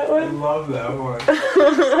like that I one? love that one.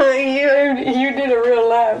 you did a real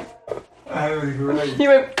laugh. That was great. You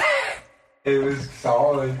went. It was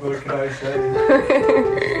solid. What can I say?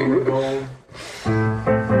 Pure gold.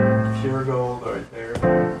 Pure gold right there.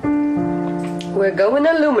 We're going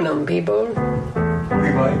aluminum, people. We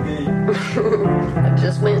might be. I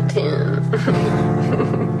just went 10.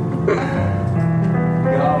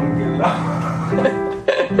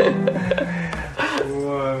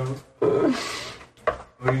 Whoa.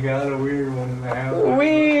 We got a weird one in the house.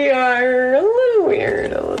 We are a little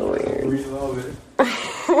weird, a little weird. We love it.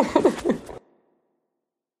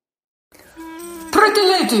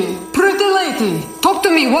 Pretty lady, talk to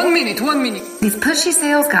me, 1 minute. These pushy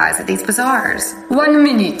sales guys at these bazaars. 1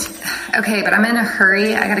 minute. Okay, but I'm in a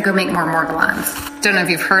hurry. I gotta go make more Morgellons. Don't know if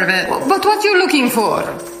you've heard of it. But what you looking for?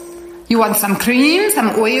 You want some cream,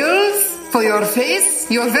 some oils for your face?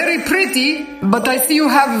 You're very pretty, but I see you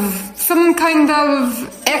have some kind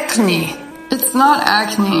of acne. It's not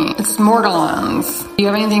acne, it's Morgellons. Do you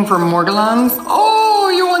have anything for Morgellons? Oh,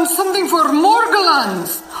 you want something for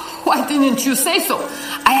Morgellons? Why didn't you say so?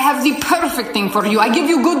 I have the perfect thing for you. I give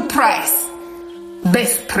you good price.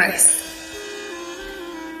 Best price.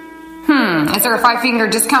 Is there a 5-finger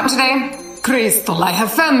discount today? Crystal, I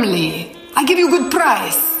have family. I give you good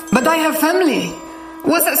price, but I have family.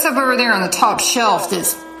 What's that stuff over there on the top shelf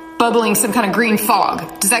that's bubbling some kind of green fog?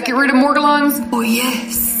 Does that get rid of Morgellons? Oh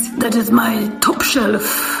yes, that is my top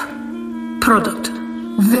shelf product.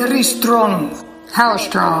 Very strong. How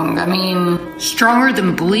strong? I mean, stronger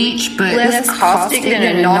than bleach, but Less caustic than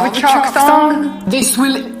a Novichok song? This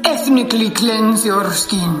will ethnically cleanse your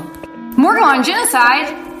skin. Morgellon genocide?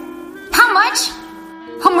 How much?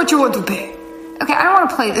 How much you want to pay? Okay, I don't want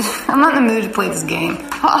to play this. I'm not in the mood to play this game.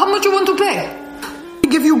 How much you want to pay? I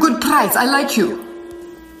give you good price. I like you.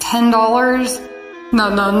 $10?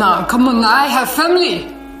 No. Come on, I have family.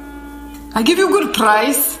 I give you good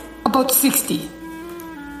price. About 60.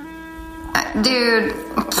 Dude.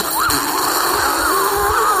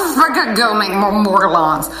 I gotta go make more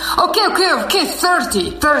Morgellons. Okay,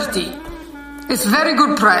 30. It's very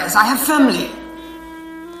good price. I have family.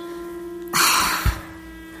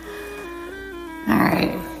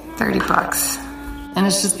 Alright, $30. And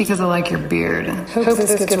it's just because I like your beard. Hope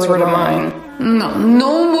this gets rid of mine. No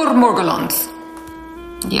more Morgellons.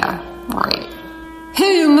 Yeah, right.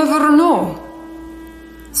 Hey, you never know.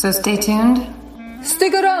 So stay tuned.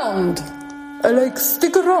 Stick around. I like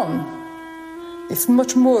stick around. It's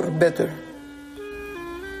much more better.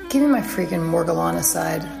 Give me my freaking Morgellon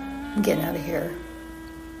side. I'm getting out of here.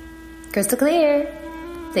 Crystal clear.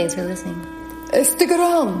 Thanks for listening. Stick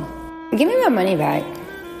around. Give me my money back.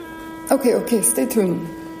 Okay, stay tuned.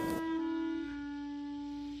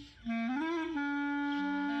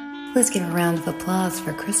 Let's give a round of applause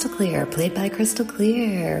for Crystal Clear, played by Crystal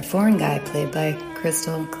Clear. Foreign Guy, played by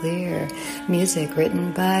Crystal Clear. Music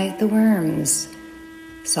written by The Worms.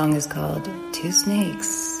 Song is called Two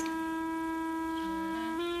Snakes.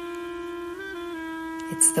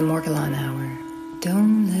 It's the Morgellon Hour.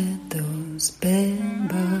 Don't let those bed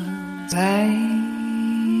bugs bite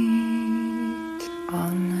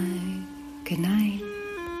all night. Good night.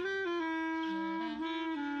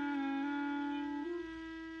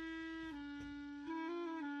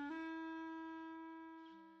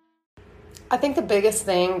 I think the biggest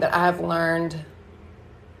thing that I've learned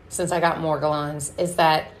since I got Morgellons is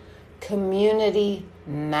that community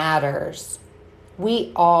matters.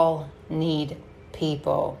 We all need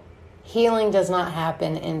people. Healing does not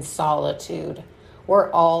happen in solitude.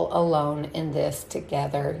 We're all alone in this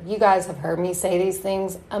together. You guys have heard me say these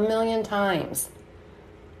things a million times,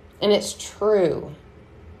 and it's true.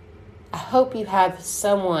 I hope you have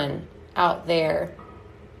someone out there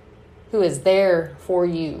who is there for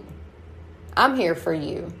you. I'm here for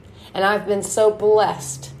you, and I've been so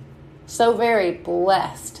blessed, so very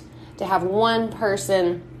blessed to have one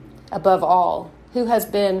person above all who has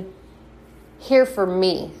been here for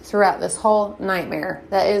me throughout this whole nightmare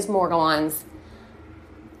that is Morgellons.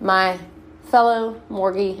 My fellow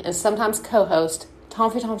Morgie and sometimes co-host,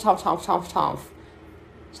 Tomfy.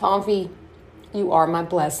 Tomfy, you are my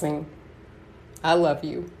blessing. I love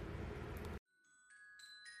you.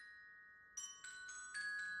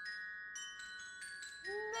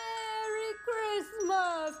 Merry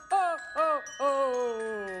Christmas! Oh, oh,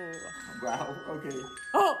 oh! Wow, okay.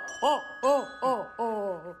 Oh, oh, oh, oh,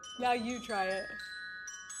 oh. Now you try it.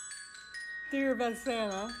 Do your best,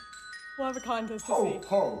 Santa. We'll have a contest to see.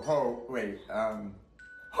 Ho, ho, wait, ho,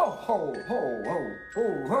 ho, ho, ho,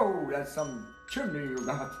 ho, ho, that's some chimney you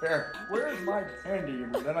got there. Where's my candy?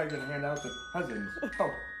 And then I can hand out to cousins. Ho,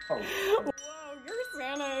 ho. Whoa, your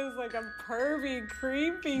Santa is like a pervy,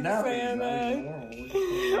 creepy No, he's Santa. not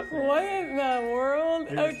anymore. What in the world?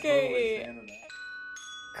 He's Okay. totally Santa.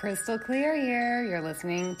 Crystal Clear here. You're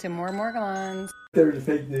listening to more Morgellons. There's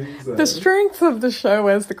fake news. The strength of the show,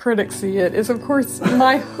 as the critics see it, is of course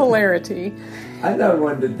my hilarity. I'm not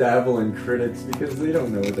one to dabble in critics because they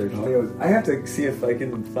don't know what they're talking about. I have to see if I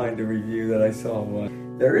can find a review that I saw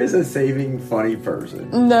one. There is a saving funny person.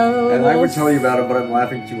 No. And I would tell you about it, but I'm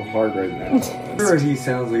laughing too hard right now. Sure, he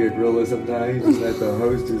sounds like a gorilla sometimes, and that the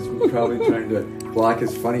host is probably trying to block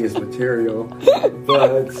his funniest material.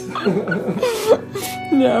 But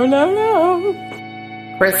No.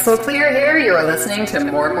 Crystal Clear here. You are listening to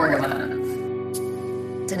more Morgellons.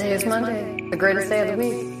 Today is Monday, the greatest day of the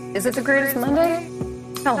week. Is it the greatest Monday?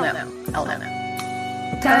 Hell no. Hell no.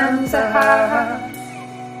 Times are hard,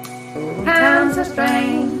 times are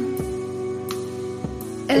strange,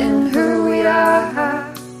 and who we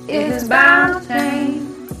are is bound to change.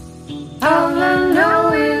 All I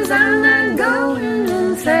know is I'm not going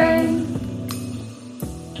insane.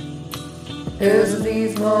 Here's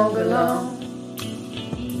these Morgellons.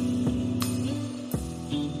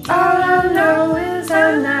 All I know is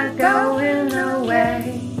I'm not going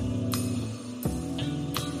away.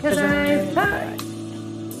 'Cause I fight,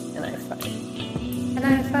 And I fight and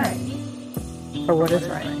I fight for what is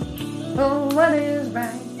right. for what is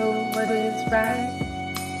right, for what is right.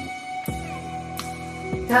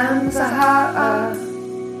 Times are hard,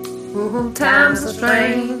 times are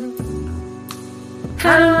strange.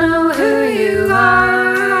 I don't know who you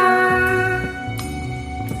are,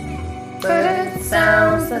 but it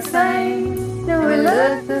sounds the same, and we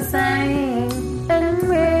look the same, and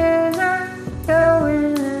we're not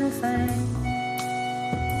going insane.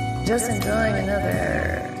 Just enjoying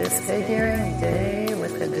another disfiguring day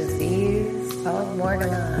with a disease called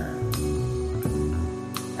Morgellon.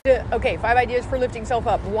 Okay, 5 ideas for lifting self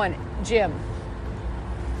up. 1, gym.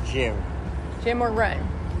 Jim Gym or run.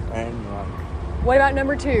 and Ron. What about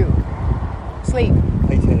number 2? Sleep.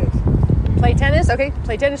 Play tennis. Play tennis? Okay,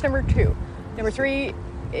 play tennis number 2. Number 3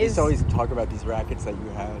 is... You always talk about these rackets that you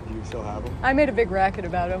have. Do you still have them? I made a big racket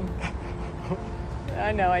about them.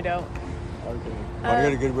 No, I don't. Okay. Want to go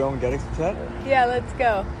to Goodwill and get a set? Yeah, let's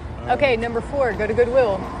go. Okay, number 4, go to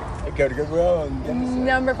Goodwill. Go to Goodwill and get a set.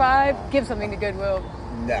 Number 5, give something to Goodwill.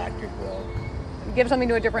 Not Goodwill. Give something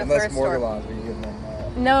to a different Unless thrift store. Morgellons, we can give them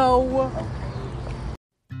No.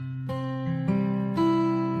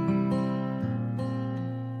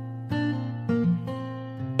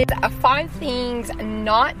 It's 5 things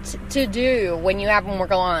not to do when you have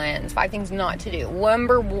Morgellons. 5 things not to do.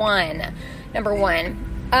 Number one,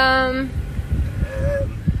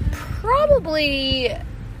 probably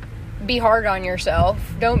be hard on yourself.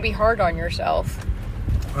 Don't be hard on yourself.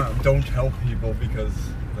 Don't tell people because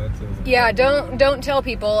that's Yeah, don't tell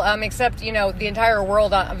people, except, the entire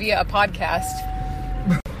world via a podcast.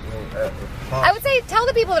 I would say tell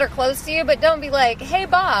the people that are close to you, but don't be like, hey,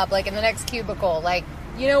 Bob, like in the next cubicle, like,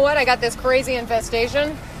 you know what, I got this crazy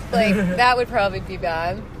infestation. Like, that would probably be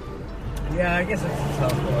bad. Yeah, I guess it's a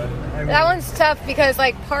tough one. That one's tough because,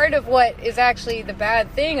 like, part of what is actually the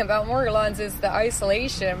bad thing about Morgellons is the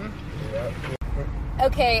isolation. Yeah.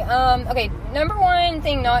 Okay, number one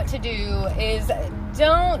thing not to do is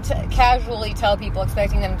don't casually tell people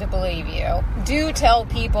expecting them to believe you. Do tell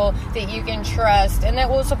people that you can trust and that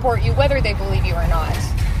will support you whether they believe you or not.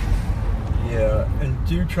 Yeah, and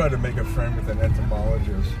do try to make a friend with an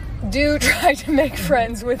entomologist. Do try to make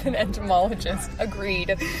friends with an entomologist.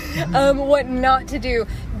 Agreed. What not to do.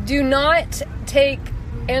 Do not take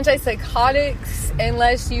antipsychotics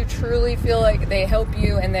unless you truly feel like they help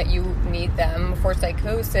you and that you need them for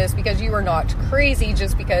psychosis, because you are not crazy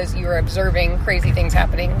just because you are observing crazy things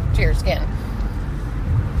happening to your skin.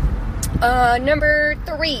 Number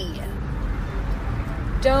 3.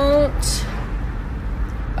 Don't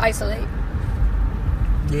isolate.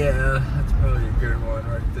 Yeah, that's probably a good one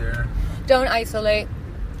right there. Don't isolate.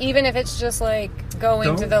 Even if it's just like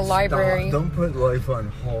going to the library. Don't put life on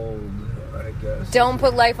hold, I guess. Don't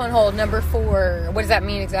put life on hold. Number 4. What does that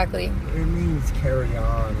mean exactly? It means carry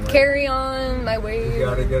on. Like, carry on my way. You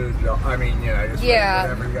gotta get a job. I mean, just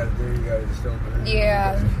whatever you gotta do, you gotta still do.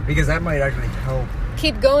 Yeah. Because that might actually help.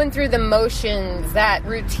 Keep going through the motions. That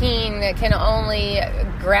routine that can only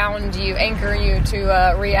ground you, anchor you to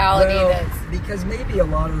a reality because maybe a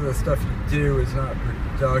lot of the stuff you do is not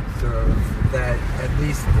productive. That at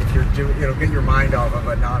least if you're doing, get your mind off of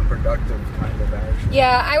a non-productive kind of action.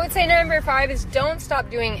 Yeah, I would say number 5 is don't stop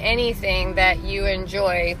doing anything that you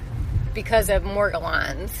enjoy because of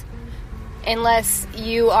Morgellons. Unless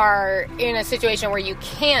you are in a situation where you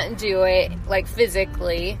can't do it, like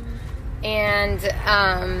physically. And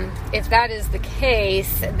if that is the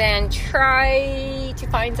case, then try to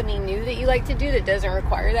find something new that you like to do that doesn't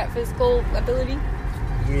require that physical ability.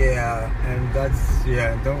 Yeah, and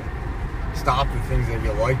don't stop the things that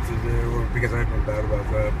you like to do, because I feel bad about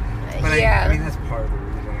that. But I mean, that's part of the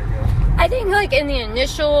reason, I guess. I think, like, in the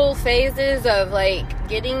initial phases of, like,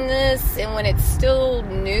 getting this, and when it's still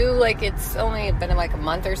new, like, it's only been, like, a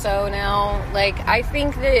month or so now, like, I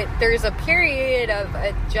think that there's a period of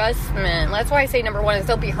adjustment. That's why I say number 1 is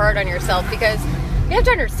don't be hard on yourself, because you have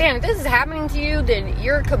to understand, if this is happening to you, then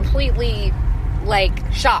you're completely, like,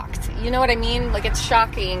 shocked. You know what I mean? Like, it's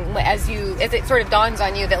shocking as it sort of dawns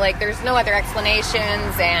on you that, like, there's no other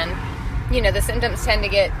explanations, and the symptoms tend to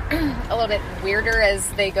get a little bit weirder as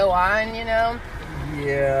they go on,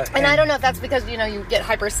 Yeah. And I don't know if that's because, you get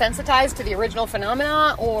hypersensitized to the original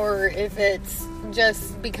phenomena, or if it's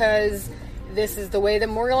just because this is the way that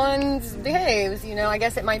Morgellons behaves. I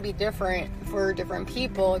guess it might be different for different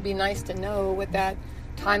people. It'd be nice to know what that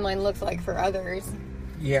timeline looks like for others.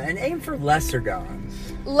 Yeah, and aim for lesser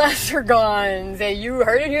gons. Lesser gons. Hey, you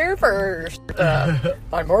heard it here first.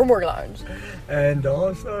 On more Morgellons. And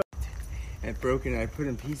also... And broken, and I put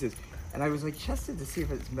in pieces, and I was like tested to see if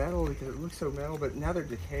it's metal because it looks so metal, but now they're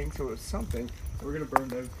decaying, so it was something. We're gonna burn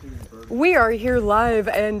those too. We are here live,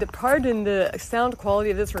 and pardon the sound quality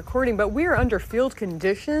of this recording, but we are under field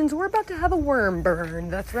conditions. We're about to have a worm burn.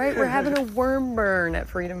 That's right, we're having a worm burn at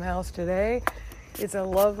Freedom House today. It's a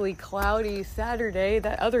lovely cloudy Saturday.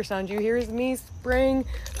 That other sound you hear is me spraying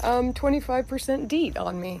 25% DEET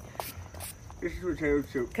on me. This is potato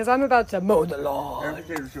chip. Because I'm about to mow the lawn. That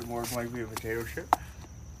potato chip more might be a potato chip.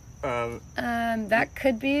 That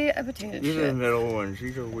could be a potato chip. These are the middle ones.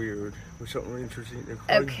 These are weird. With something interesting.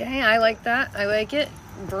 Okay, I like that. I like it.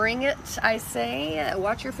 Bring it, I say.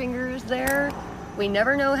 Watch your fingers there. We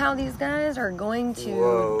never know how these guys are going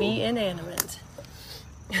to be inanimate.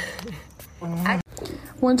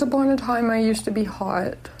 Once upon a time, I used to be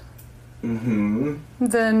hot. Mm-hmm.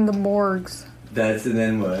 Then the morgues. And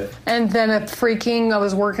then what? And then I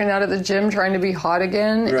was working out at the gym trying to be hot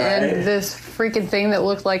again. Right. And this freaking thing that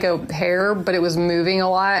looked like a hair, but it was moving a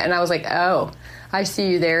lot. And I was like, oh, I see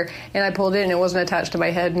you there. And I pulled it and it wasn't attached to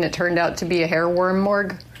my head. And it turned out to be a hairworm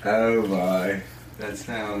morgue. Oh my. That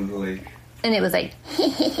sounds like... And it was like,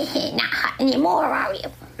 not hot anymore, are you?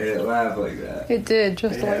 And it laughed like that. It did,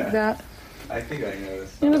 just like that. I think I know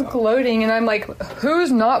this. It was gloating, and I'm like,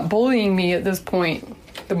 who's not bullying me at this point?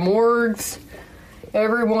 The morgues,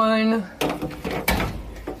 everyone.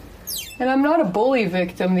 And I'm not a bully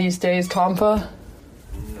victim these days, Tompa.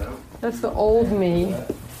 No. That's the old me.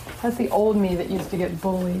 That's the old me that used to get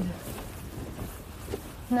bullied.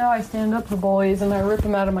 Now I stand up to bullies and I rip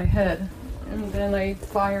them out of my head. And then I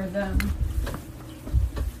fire them.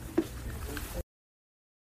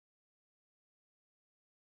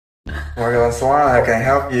 Morgan Salon, how can I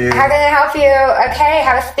help you? How can I help you? Okay,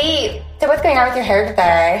 have a seat. So what's going on with your hair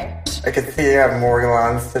today? I can see you have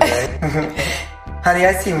Morgulons today. Honey,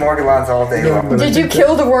 I see Morgulons all day long. Did you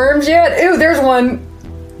kill the worms yet? Ooh, there's one.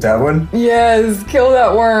 That one? Yes, kill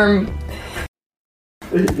that worm.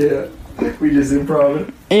 Yeah, we just improv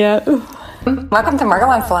it. Yeah. Welcome to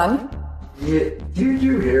Morgulon Salon. Yeah, do you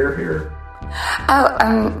do hair here?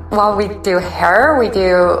 Oh, well, we do hair. We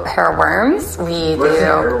do hair worms. What's a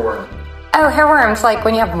hair worm? Oh, hair worms, like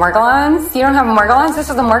when you have Morgulons. You don't have Morgulons? This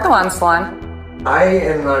is the Morgulon Salon. I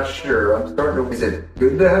am not sure. I'm starting to... Is it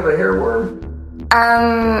good to have a hair worm?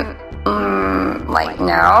 Like,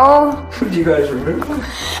 no. Do you guys remove them?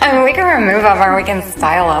 I mean, we can remove them or we can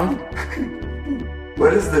style them.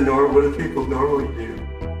 What do people normally do?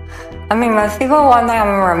 I mean, most people want them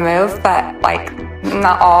removed, but, like,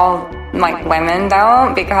 not all, like, women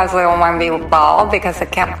don't because they don't want to be bald because they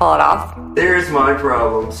can't pull it off. There's my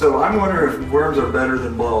problem. So I'm wondering if worms are better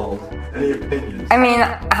than bald. Any opinions? I mean,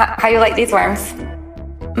 how do you like these worms?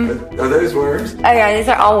 Are those worms? Oh yeah, these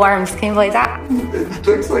are all worms. Can you believe that? It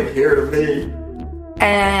looks like hair to me.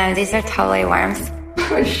 And these are totally worms.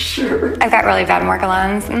 Sure. I've got really bad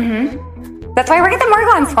Morgulons. Mm-hmm. That's why I work at the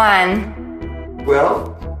Morgulons one.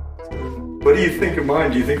 Well, what do you think of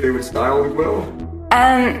mine? Do you think they would style me well?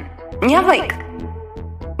 You have like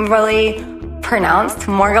really pronounced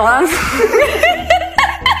Morgulons.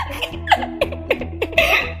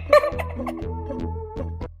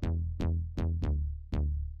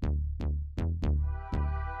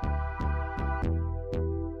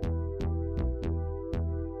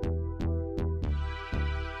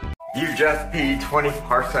 You just peed 20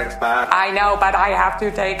 parsecs back. I know, but I have to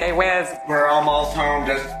take a whiz. We're almost home,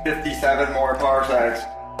 just 57 more parsecs.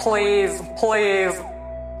 Please, please.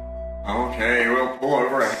 Okay, we'll pull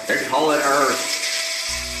over and they call it Earth.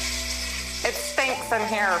 It stinks in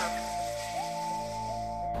here.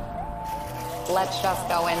 Let's just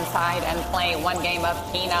go inside and play one game of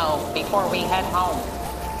Keno before we head home.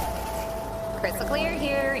 Crystal Clear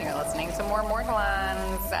here. You're listening to more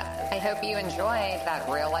Morgulons. I hope you enjoyed that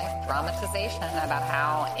real-life dramatization about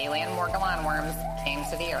how alien Morgulon worms came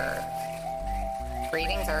to the Earth.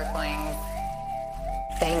 Greetings, Earthlings.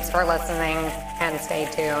 Thanks for listening, and stay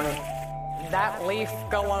tuned. That leaf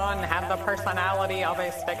Galon had the personality of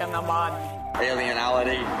a stick in the mud.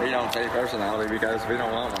 Alienality. We don't say personality because we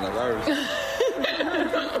don't want one of those.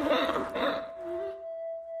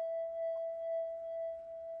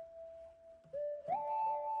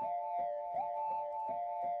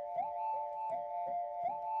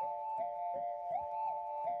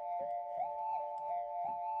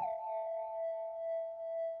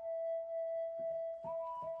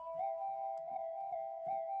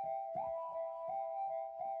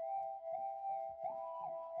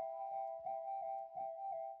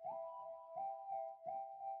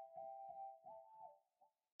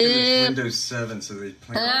 Windows 7, so they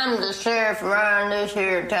play. I'm the sheriff around this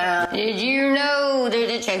here town. Did you know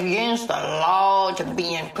that it's against the law to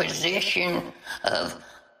be in possession of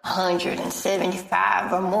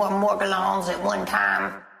 175 or more Morgulons at one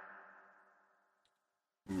time?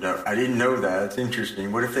 No, I didn't know that. That's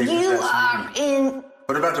interesting. What if they You possess are me? in...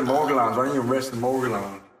 What about the Morgulons? Why don't you arrest the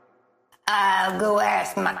Morgulon? I'll go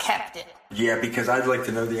ask my captain. Yeah, because I'd like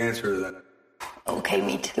to know the answer to that. Okay,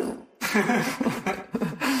 me too.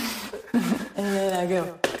 And then I go.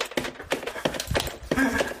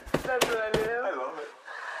 That's what I do. I love it.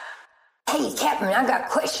 Hey, Captain, I got a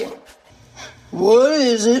question. What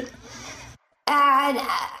is it?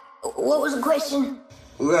 What was the question?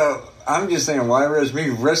 Well, I'm just saying, why arrest me?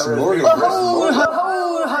 Arrest the Morgulon.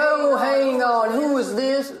 Hang on. Who is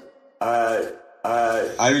this? I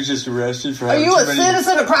was just arrested for Are you a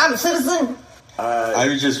citizen, a private citizen? I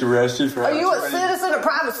was just arrested for... Are you a citizen, a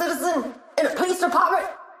private citizen in a police department?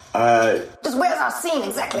 Just where's our scene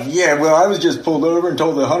exactly? Yeah, well, I was just pulled over and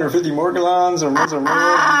told the 150 Morgulons and fine.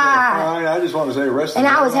 I just want to say arrested. And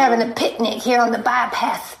I was having a picnic here on the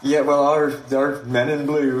bypass. Yeah, well, our men in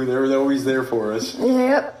blue, they're always there for us.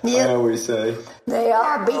 Yep. I always say. They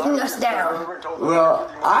are beating us down.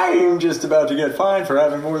 Well, I am just about to get fined for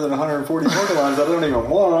having more than 140 Morgulons I don't even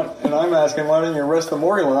want, and I'm asking why didn't you arrest the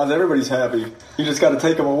Morgulons? Everybody's happy. You just got to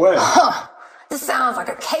take them away. Huh. This sounds like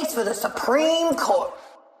a case for the Supreme Court.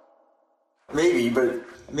 Maybe, but...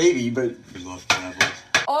 We love Cowboys.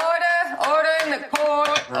 Order in the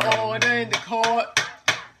court. Order in the court.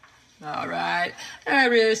 All right. I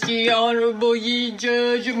rest ye, honorable ye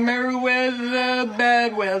judge of Meriwether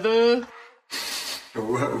Badweather.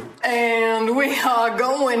 Whoa. And we are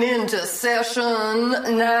going into session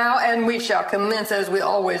now, and we shall commence as we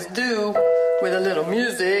always do with a little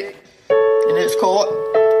music in this court.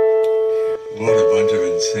 What a bunch of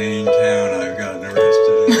insane town I've gotten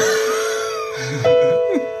arrested in.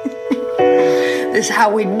 This is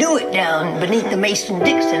how we do it down beneath the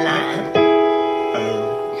Mason-Dixon line.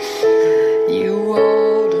 You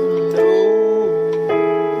ought to know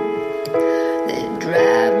that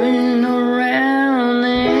driving around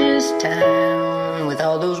this town with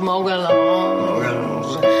all those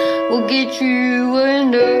mogalons will get you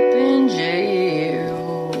end up in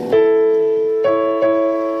jail.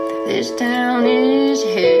 This town is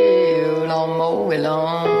hell on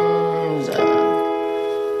mogalons.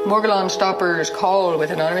 Morgellon stoppers call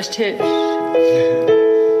with anonymous tips.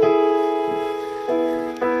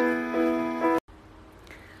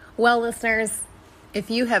 Well, listeners, if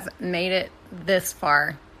you have made it this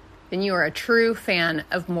far, then you are a true fan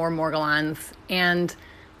of More Morgellons, and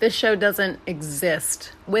this show doesn't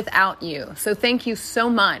exist without you. So thank you so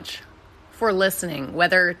much for listening,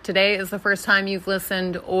 whether today is the first time you've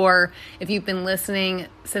listened or if you've been listening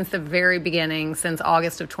since the very beginning, since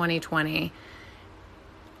August of 2020.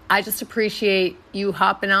 I just appreciate you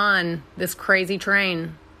hopping on this crazy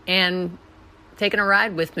train and taking a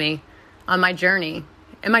ride with me on my journey.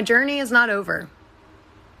 And my journey is not over.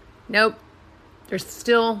 Nope. There's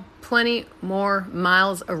still plenty more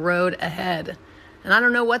miles of road ahead. And I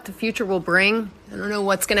don't know what the future will bring. I don't know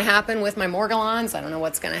what's going to happen with my Morgellons. I don't know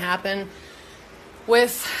what's going to happen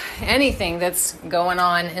with anything that's going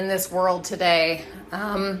on in this world today.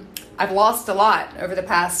 I've lost a lot over the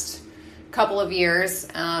past couple of years.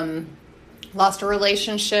 Lost a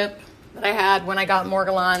relationship that I had when I got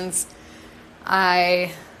Morgellons.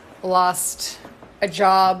 I lost a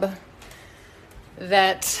job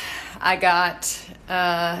that I got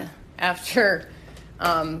after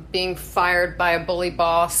being fired by a bully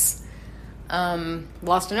boss.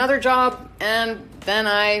 Lost another job, and then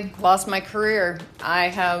I lost my career. I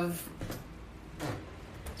have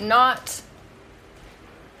not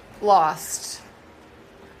lost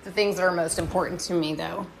the things that are most important to me,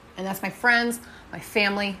 though, and that's my friends, my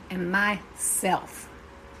family, and myself.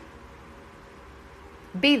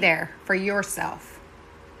 Be there for yourself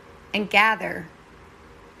and gather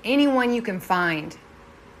anyone you can find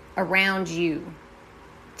around you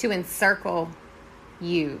to encircle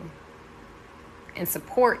you and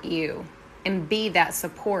support you and be that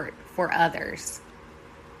support for others.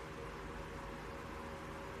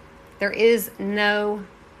 There is no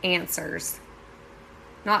answers.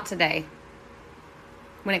 Not today,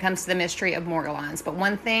 when it comes to the mystery of Morgellons. But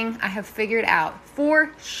one thing I have figured out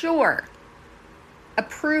for sure, a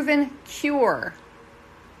proven cure,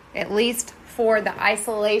 at least for the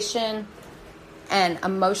isolation and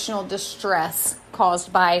emotional distress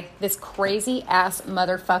caused by this crazy ass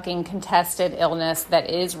motherfucking contested illness that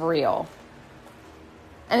is real.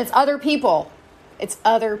 And it's other people. It's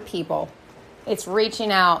other people. It's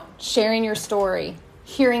reaching out, sharing your story,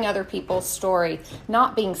 hearing other people's story,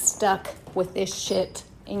 not being stuck with this shit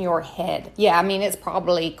in your head. Yeah, I mean, it's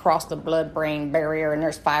probably crossed the blood-brain barrier and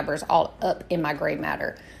there's fibers all up in my gray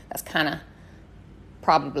matter. That's kind of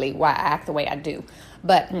probably why I act the way I do.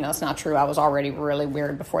 But, it's not true. I was already really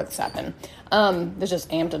weird before this happened. This just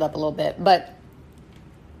amped it up a little bit. But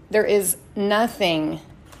there is nothing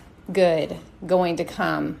good going to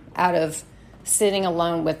come out of sitting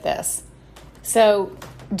alone with this. So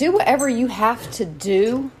do whatever you have to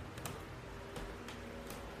do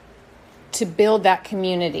to build that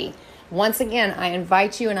community. Once again, I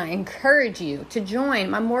invite you and I encourage you to join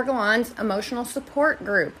my Morgellons Emotional Support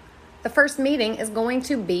Group. The first meeting is going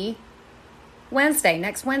to be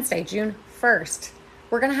next Wednesday, June 1st.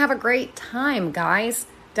 We're going to have a great time, guys.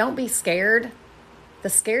 Don't be scared. The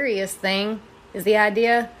scariest thing is the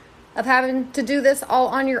idea of having to do this all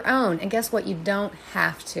on your own. And guess what? You don't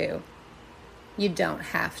have to. You don't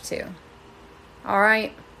have to. All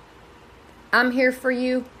right? I'm here for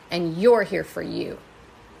you, and you're here for you.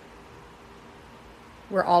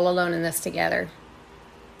 We're all alone in this together.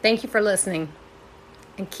 Thank you for listening,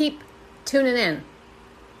 and keep tuning in.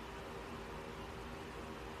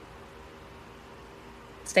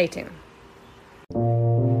 Stay tuned.